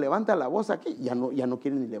cómo levanta la voz aquí, ya no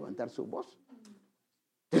quieren ni levantar su voz.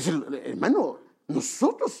 Entonces, hermano,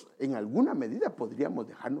 nosotros en alguna medida podríamos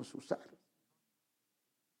dejarnos usar.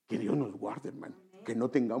 Que Dios nos guarde, hermano. Que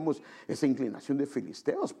no tengamos esa inclinación de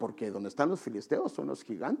filisteos, porque donde están los filisteos son los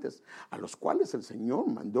gigantes, a los cuales el Señor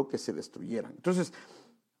mandó que se destruyeran. Entonces,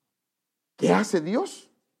 ¿qué hace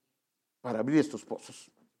Dios para abrir estos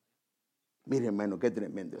pozos? Mire, hermano, qué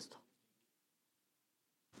tremendo esto.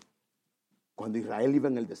 Cuando Israel iba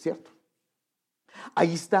en el desierto,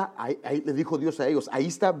 ahí está, ahí le dijo Dios a ellos, ahí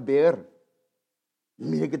está Beer.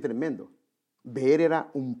 Mire qué tremendo. Beer era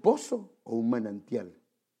un pozo o un manantial.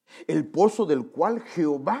 El pozo del cual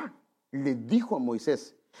Jehová le dijo a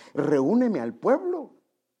Moisés, reúneme al pueblo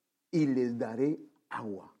y les daré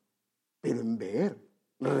agua. Pero en Beer,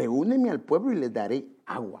 reúneme al pueblo y les daré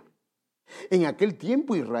agua. En aquel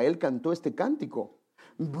tiempo Israel cantó este cántico,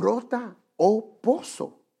 brota, oh pozo.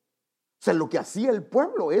 O sea, lo que hacía el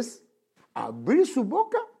pueblo es abrir su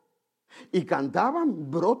boca y cantaban,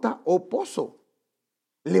 brota, oh pozo.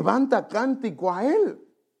 Levanta cántico a él.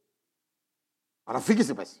 Ahora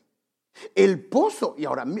fíjese pues, el pozo, y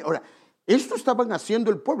ahora esto estaban haciendo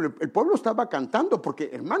el pueblo estaba cantando porque,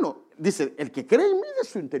 hermano, dice, el que cree en mí de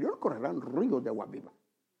su interior correrán ríos de agua viva.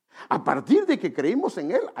 A partir de que creímos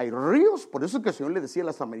en él, hay ríos. Por eso que el Señor le decía a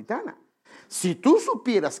la samaritana, Si tú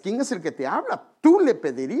supieras quién es el que te habla, tú le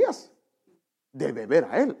pedirías de beber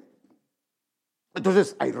a él.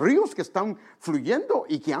 Entonces hay ríos que están fluyendo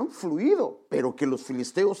y que han fluido, pero que los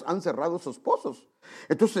filisteos han cerrado sus pozos.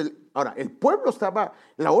 Entonces, ahora, el pueblo estaba,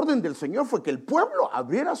 la orden del Señor fue que el pueblo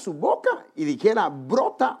abriera su boca y dijera,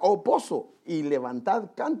 brota, oh pozo, y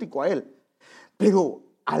levantad cántico a él. Pero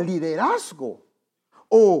al liderazgo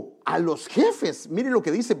o a los jefes, mire lo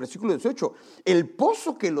que dice el versículo 18, el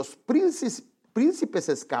pozo que los príncipes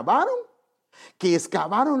excavaron, que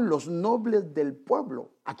excavaron los nobles del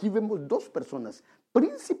pueblo. Aquí vemos dos personas,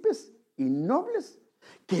 príncipes y nobles,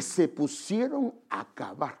 que se pusieron a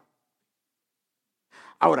cavar.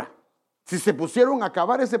 Ahora, si se pusieron a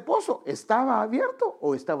cavar ese pozo, ¿estaba abierto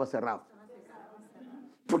o estaba cerrado?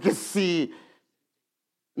 Porque si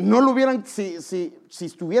no lo hubieran, si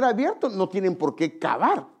estuviera abierto, no tienen por qué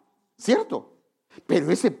cavar, ¿cierto?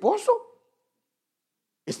 Pero ese pozo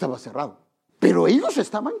estaba cerrado. Pero ellos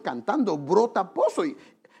estaban cantando, brota pozo. Y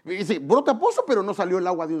dice, brota pozo, pero no salió el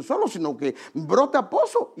agua de un solo, sino que brota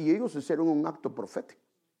pozo. Y ellos hicieron un acto profético.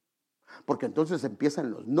 Porque entonces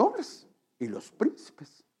empiezan los nobles y los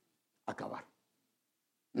príncipes a cavar.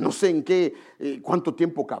 No sé en cuánto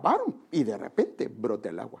tiempo cavaron. Y de repente brota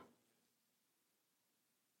el agua.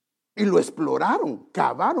 Y lo exploraron,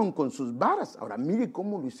 cavaron con sus varas. Ahora mire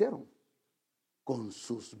cómo lo hicieron. Con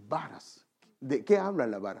sus varas. ¿De qué habla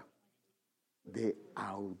la vara? De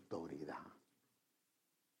autoridad.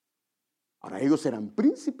 Ahora ellos eran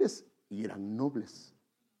príncipes y eran nobles.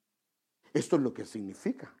 Esto es lo que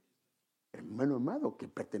significa, hermano amado, que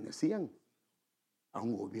pertenecían a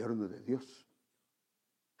un gobierno de Dios,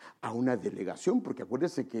 a una delegación, porque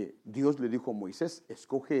acuérdese que Dios le dijo a Moisés,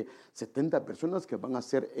 escoge 70 personas que van a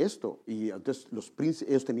hacer esto, y entonces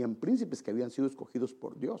ellos tenían príncipes que habían sido escogidos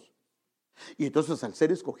por Dios, y entonces al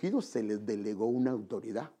ser escogidos se les delegó una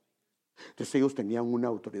autoridad. Entonces ellos tenían una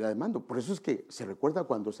autoridad de mando. Por eso es que se recuerda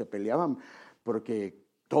cuando se peleaban, porque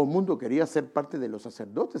todo el mundo quería ser parte de los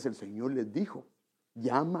sacerdotes. El Señor les dijo,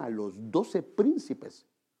 llama a los 12 príncipes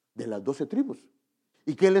de las 12 tribus.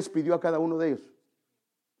 ¿Y qué les pidió a cada uno de ellos?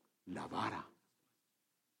 La vara.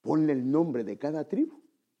 Ponle el nombre de cada tribu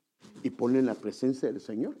y ponle en la presencia del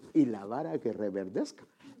Señor y la vara que reverdezca.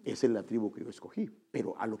 Esa es la tribu que yo escogí.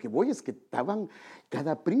 Pero a lo que voy es que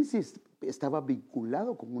cada príncipe estaba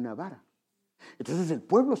vinculado con una vara. Entonces el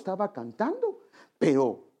pueblo estaba cantando,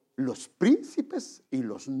 pero los príncipes y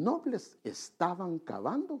los nobles estaban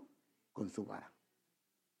cavando con su vara.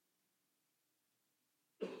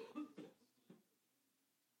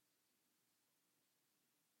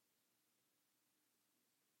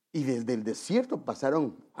 Y desde el desierto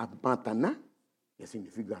pasaron a Mataná, que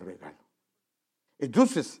significa regalo.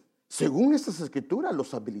 Entonces, según estas escrituras,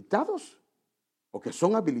 los habilitados, o que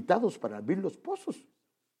son habilitados para abrir los pozos,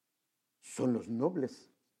 son los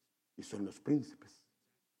nobles y son los príncipes,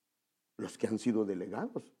 los que han sido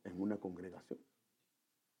delegados en una congregación.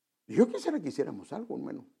 Y yo quisiera que hiciéramos algo,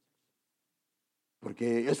 hermano,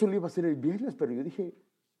 porque eso lo iba a hacer el viernes, pero yo dije,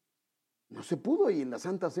 no se pudo, y en la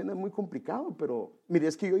Santa Cena es muy complicado, pero mire,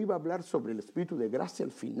 es que yo iba a hablar sobre el Espíritu de gracia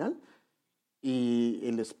al final, y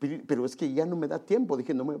el Espíritu, pero es que ya no me da tiempo,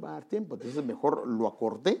 dije, no me va a dar tiempo, entonces mejor lo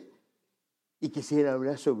acordé y quisiera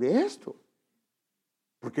hablar sobre esto.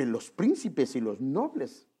 Porque los príncipes y los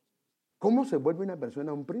nobles, ¿cómo se vuelve una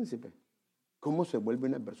persona un príncipe? ¿Cómo se vuelve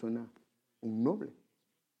una persona un noble?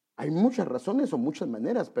 Hay muchas razones o muchas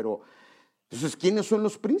maneras, pero entonces, ¿quiénes son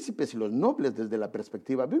los príncipes y los nobles desde la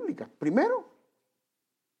perspectiva bíblica? Primero,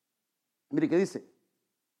 mire qué dice.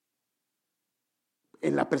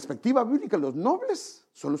 En la perspectiva bíblica, los nobles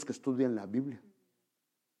son los que estudian la Biblia.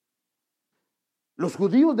 Los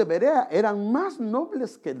judíos de Berea eran más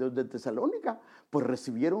nobles que los de Tesalónica, pues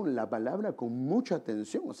recibieron la palabra con mucha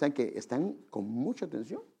atención, o sea que están con mucha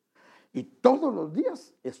atención. Y todos los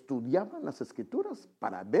días estudiaban las escrituras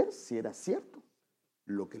para ver si era cierto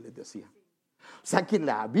lo que les decía. O sea que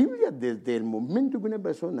la Biblia, desde el momento que una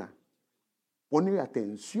persona pone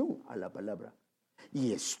atención a la palabra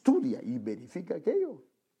y estudia y verifica aquello,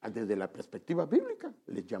 desde la perspectiva bíblica,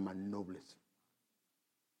 les llaman nobles.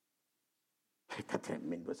 Está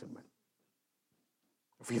tremendo ese hermano.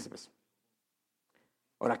 Fíjense pues.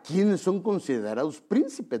 Ahora, ¿quiénes son considerados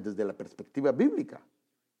príncipes desde la perspectiva bíblica?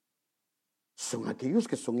 Son aquellos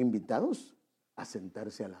que son invitados a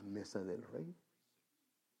sentarse a la mesa del rey.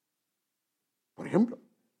 Por ejemplo.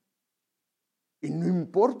 Y no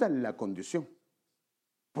importa la condición.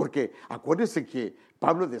 Porque acuérdese que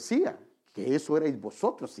Pablo decía que eso erais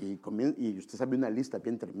vosotros, y usted sabe una lista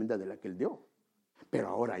bien tremenda de la que él dio. Pero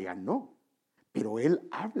ahora ya no. Pero él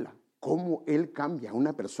habla cómo él cambia a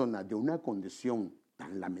una persona de una condición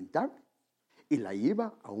tan lamentable y la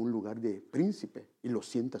lleva a un lugar de príncipe y lo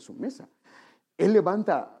sienta a su mesa. Él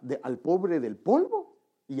levanta al pobre del polvo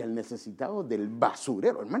y al necesitado del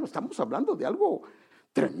basurero. Hermano, estamos hablando de algo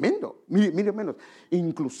tremendo. Mire, hermanos,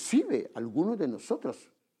 inclusive algunos de nosotros,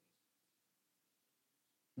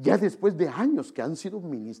 ya después de años que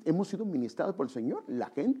hemos sido ministrados por el Señor, la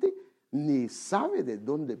gente ni sabe de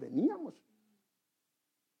dónde veníamos.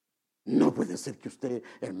 No puede ser que usted,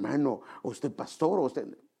 hermano, o usted pastor, o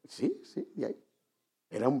usted... Sí, de ahí.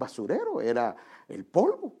 Era un basurero, era el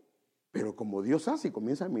polvo. Pero como Dios hace y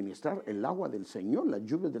comienza a ministrar el agua del Señor, las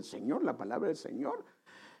lluvias del Señor, la palabra del Señor,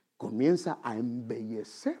 comienza a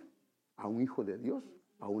embellecer a un hijo de Dios,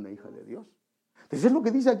 a una hija de Dios. Entonces es lo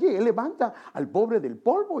que dice aquí. Él levanta al pobre del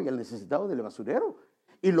polvo y al necesitado del basurero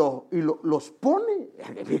y los pone.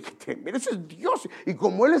 Mira, eso es Dios. Y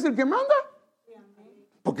como Él es el que manda,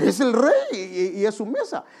 porque es el rey y es su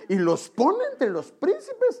mesa, y los pone entre los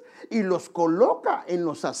príncipes y los coloca en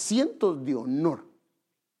los asientos de honor.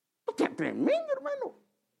 ¡Qué tremendo, hermano!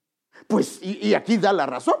 Pues, y aquí da la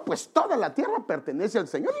razón, pues toda la tierra pertenece al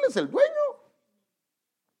Señor, Él es el dueño.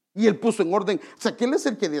 Y Él puso en orden, o sea, que Él es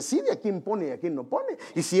el que decide a quién pone y a quién no pone.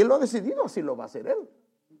 Y si Él lo ha decidido, así lo va a hacer Él.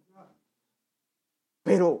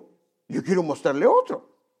 Pero yo quiero mostrarle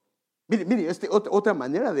otro. Mire, otra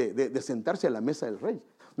manera de sentarse a la mesa del rey.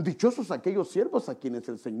 Dichosos aquellos siervos a quienes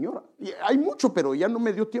el Señor, y hay mucho, pero ya no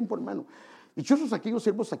me dio tiempo, hermano. Dichosos aquellos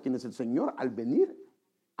siervos a quienes el Señor al venir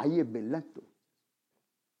hay velando.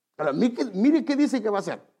 Ahora, mire qué dice que va a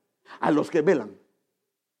hacer a los que velan.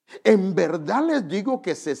 En verdad les digo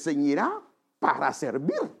que se ceñirá para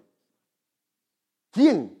servir.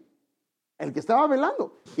 ¿Quién? El que estaba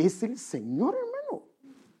velando es el Señor, hermano.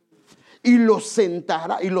 Y los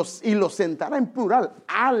sentará, y los sentará en plural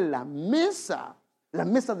a la mesa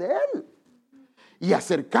de Él. Y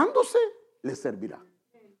acercándose, les servirá.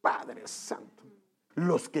 Padre Santo.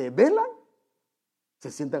 Los que velan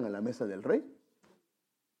se sientan a la mesa del rey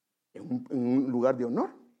en un lugar de honor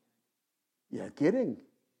y adquieren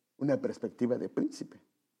una perspectiva de príncipe.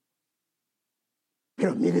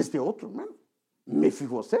 Pero mire este otro, hermano.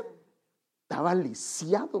 Mefiboset estaba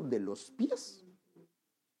lisiado de los pies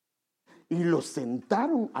y lo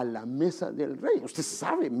sentaron a la mesa del rey. Usted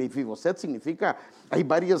sabe, Mefiboset significa, hay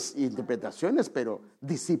varias interpretaciones, pero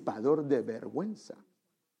disipador de vergüenza.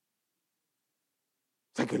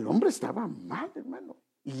 O sea que el hombre estaba mal, hermano,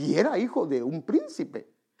 y era hijo de un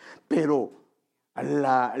príncipe. Pero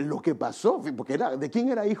lo que pasó, porque ¿de quién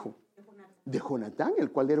era hijo? De Jonatán,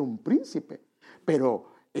 el cual era un príncipe.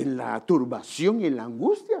 Pero en la turbación y en la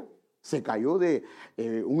angustia se cayó de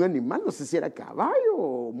un animal, no sé si era caballo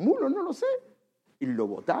o mulo, no lo sé. Y lo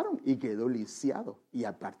botaron y quedó lisiado. Y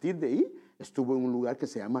a partir de ahí estuvo en un lugar que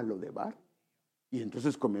se llama Lodebar. Y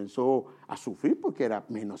entonces comenzó a sufrir porque era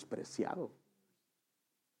menospreciado.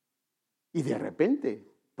 Y de repente,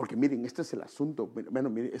 porque miren, este es el asunto. Bueno,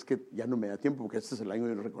 miren, es que ya no me da tiempo porque este es el año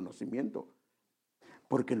del reconocimiento.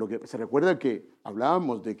 Porque lo que se recuerda que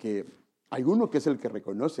hablábamos de que hay uno que es el que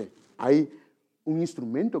reconoce. Hay un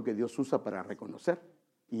instrumento que Dios usa para reconocer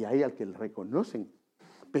y hay al que le reconocen.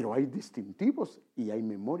 Pero hay distintivos y hay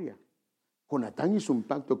memoria. Jonatán hizo un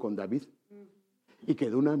pacto con David y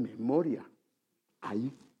quedó una memoria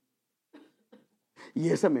ahí. Y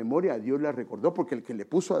esa memoria Dios la recordó porque el que le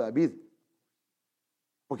puso a David,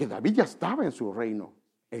 porque David ya estaba en su reino,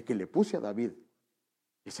 el que le puse a David,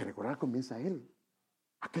 y se recordará comienza él.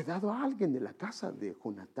 ¿Ha quedado alguien de la casa de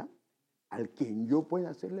Jonatán al quien yo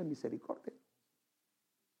pueda hacerle misericordia?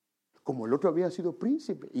 Como el otro había sido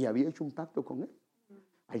príncipe y había hecho un pacto con él.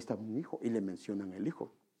 Ahí estaba un hijo y le mencionan el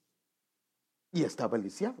hijo. Y estaba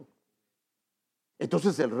lisiado.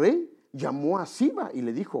 Entonces el rey llamó a Siba y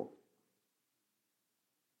le dijo,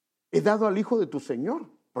 he dado al hijo de tu señor,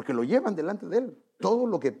 porque lo llevan delante de él, todo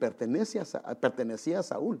lo que pertenecía a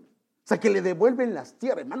Saúl. O sea, que le devuelven las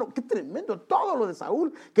tierras. Hermano, qué tremendo. Todo lo de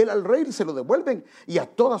Saúl, que era el rey, se lo devuelven y a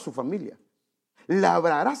toda su familia.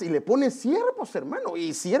 Labrarás y le pone siervos, hermano.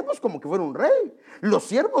 Y siervos como que fuera un rey. Los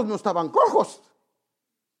siervos no estaban cojos.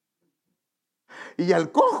 Y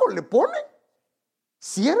al cojo le ponen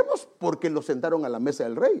siervos porque lo sentaron a la mesa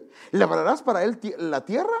del rey. Labrarás para él la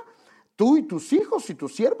tierra, tú y tus hijos y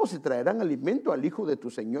tus siervos, y traerán alimento al hijo de tu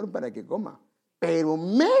señor para que coma. Pero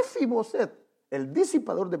Mefiboset, el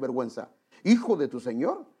disipador de vergüenza, hijo de tu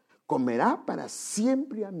señor, comerá para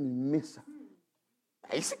siempre a mi mesa.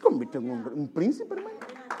 Ahí se convirtió en un príncipe, hermano.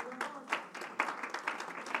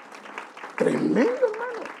 Tremendo,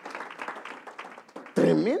 hermano.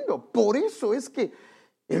 Tremendo. Por eso es que,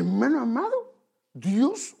 hermano amado,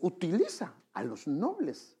 Dios utiliza a los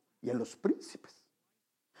nobles y a los príncipes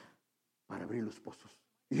para abrir los pozos.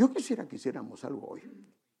 Y yo quisiera que hiciéramos algo hoy.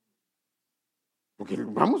 Porque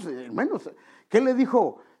vamos, hermanos, ¿qué le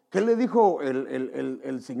dijo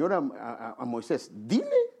el Señor a Moisés?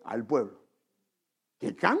 Dile al pueblo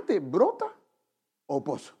que cante brota o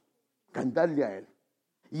pozo. Cantarle a él.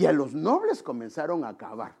 Y a los nobles comenzaron a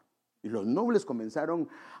cavar. Y los nobles comenzaron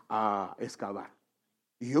a excavar.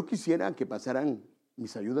 Y yo quisiera que pasaran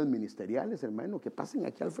mis ayudas ministeriales, hermano, que pasen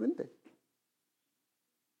aquí al frente.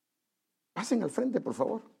 Pasen al frente, por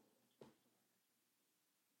favor.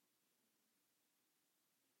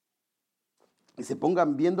 Y se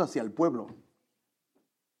pongan viendo hacia el pueblo.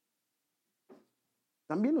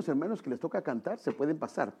 También los hermanos que les toca cantar se pueden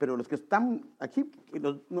pasar, pero los que están aquí,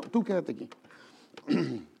 no, tú quédate aquí.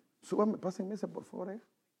 Súbame, pásenme esa, por favor.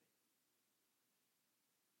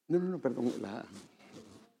 No, perdón.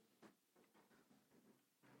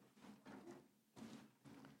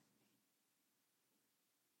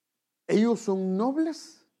 Ellos son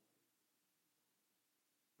nobles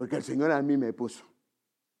porque el Señor a mí me puso.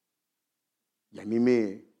 Y a mí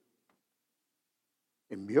me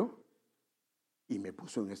envió y me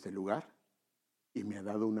puso en este lugar y me ha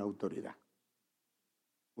dado una autoridad,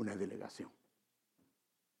 una delegación.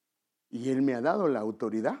 Y Él me ha dado la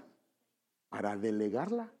autoridad para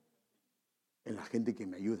delegarla en la gente que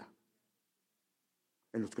me ayuda,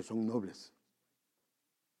 en los que son nobles.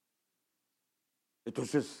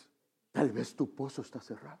 Entonces, tal vez tu pozo está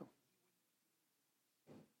cerrado.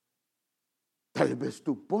 Tal vez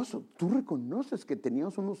tu pozo, tú reconoces que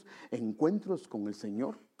tenías unos encuentros con el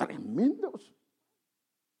Señor tremendos.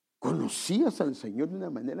 Conocías al Señor de una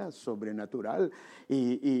manera sobrenatural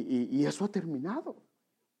y eso ha terminado.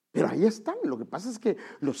 Pero ahí están. Lo que pasa es que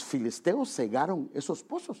los filisteos cegaron esos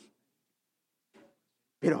pozos.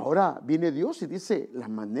 Pero ahora viene Dios y dice, la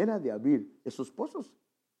manera de abrir esos pozos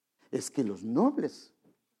es que los nobles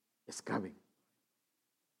excaven.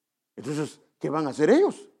 Entonces, ¿qué van a hacer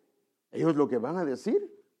ellos? Ellos lo que van a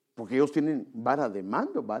decir, porque ellos tienen vara de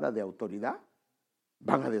mando, vara de autoridad,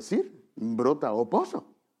 van a decir, brota o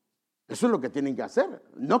pozo. Eso es lo que tienen que hacer.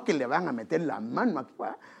 No que le van a meter la mano aquí,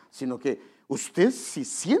 sino que usted si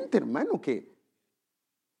siente, hermano, que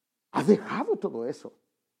ha dejado todo eso.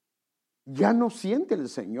 Ya no siente el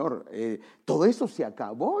Señor. Todo eso se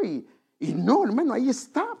acabó y no, hermano, ahí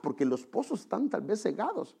está, porque los pozos están tal vez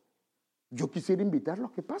cegados. Yo quisiera invitarlo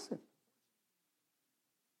a que pase.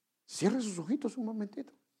 Cierre sus ojitos un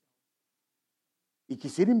momentito. Y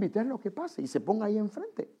quisiera invitarlo a que pase y se ponga ahí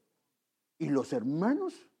enfrente. Y los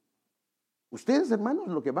hermanos, ustedes hermanos,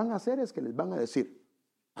 lo que van a hacer es que les van a decir,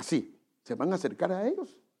 así, se van a acercar a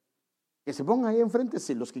ellos. Que se pongan ahí enfrente,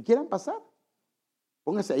 si los que quieran pasar,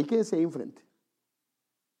 póngase ahí, quédese ahí enfrente.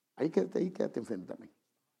 Ahí quédate enfrente también.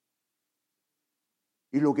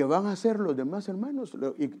 Y lo que van a hacer los demás hermanos,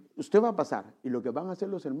 y usted va a pasar, y lo que van a hacer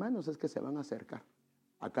los hermanos es que se van a acercar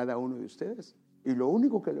a cada uno de ustedes. Y lo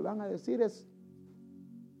único que le van a decir es,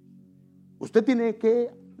 usted tiene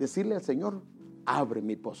que decirle al Señor, abre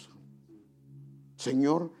mi pozo.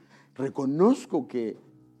 Señor, reconozco que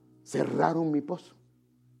cerraron mi pozo.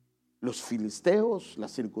 Los filisteos,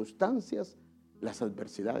 las circunstancias, las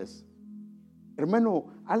adversidades. Hermano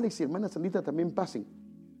Alex y hermana Sandita también pasen,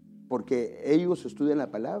 porque ellos estudian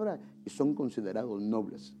la palabra y son considerados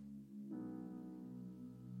nobles.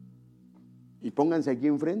 Y pónganse aquí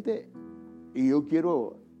enfrente y yo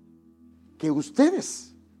quiero que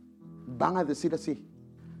ustedes van a decir así,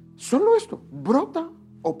 solo esto, brota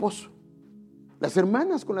o pozo. Las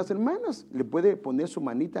hermanas con las hermanas le puede poner su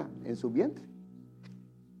manita en su vientre.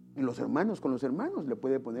 Y los hermanos con los hermanos le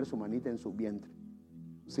puede poner su manita en su vientre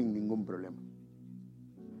sin ningún problema.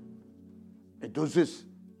 Entonces,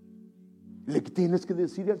 le tienes que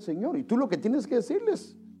decir al Señor, y tú lo que tienes que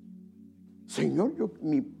decirles, Señor,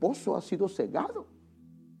 mi pozo ha sido cegado.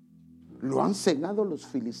 Lo han cegado los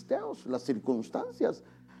filisteos, las circunstancias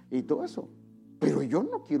y todo eso. Pero yo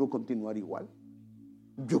no quiero continuar igual.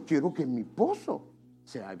 Yo quiero que mi pozo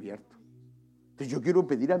sea abierto. Entonces yo quiero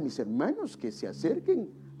pedir a mis hermanos que se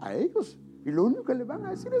acerquen a ellos. Y lo único que le van a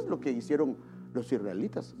decir es lo que hicieron los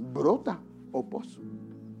israelitas. Brota o pozo.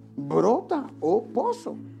 Brota o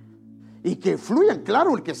pozo. Y que fluyan,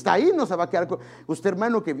 claro, el que está ahí no se va a quedar, usted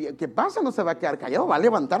hermano que pasa no se va a quedar callado, va a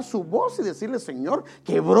levantar su voz y decirle, Señor,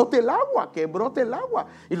 que brote el agua, que brote el agua.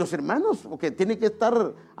 Y los hermanos, que tienen que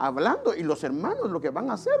estar hablando, y los hermanos lo que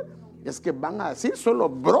van a hacer es que van a decir solo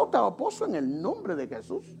brota o pozo en el nombre de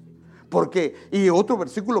Jesús. Porque, y otro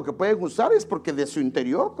versículo que pueden usar es porque de su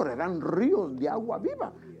interior correrán ríos de agua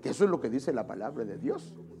viva, que eso es lo que dice la palabra de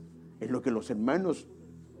Dios. Es lo que los hermanos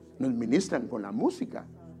nos ministran con la música.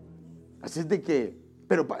 Así es de que,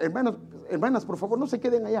 pero hermanos, hermanas, por favor, no se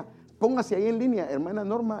queden allá. póngase ahí en línea, hermana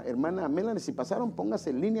Norma, hermana Melanie, si pasaron, póngase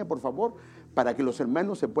en línea, por favor, para que los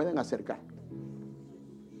hermanos se puedan acercar.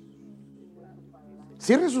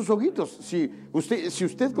 Cierre sus ojitos. Si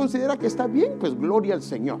usted considera que está bien, pues gloria al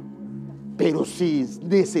Señor. Pero si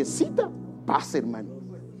necesita, pase, hermano.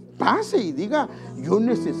 Pase y diga, yo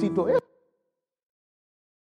necesito esto.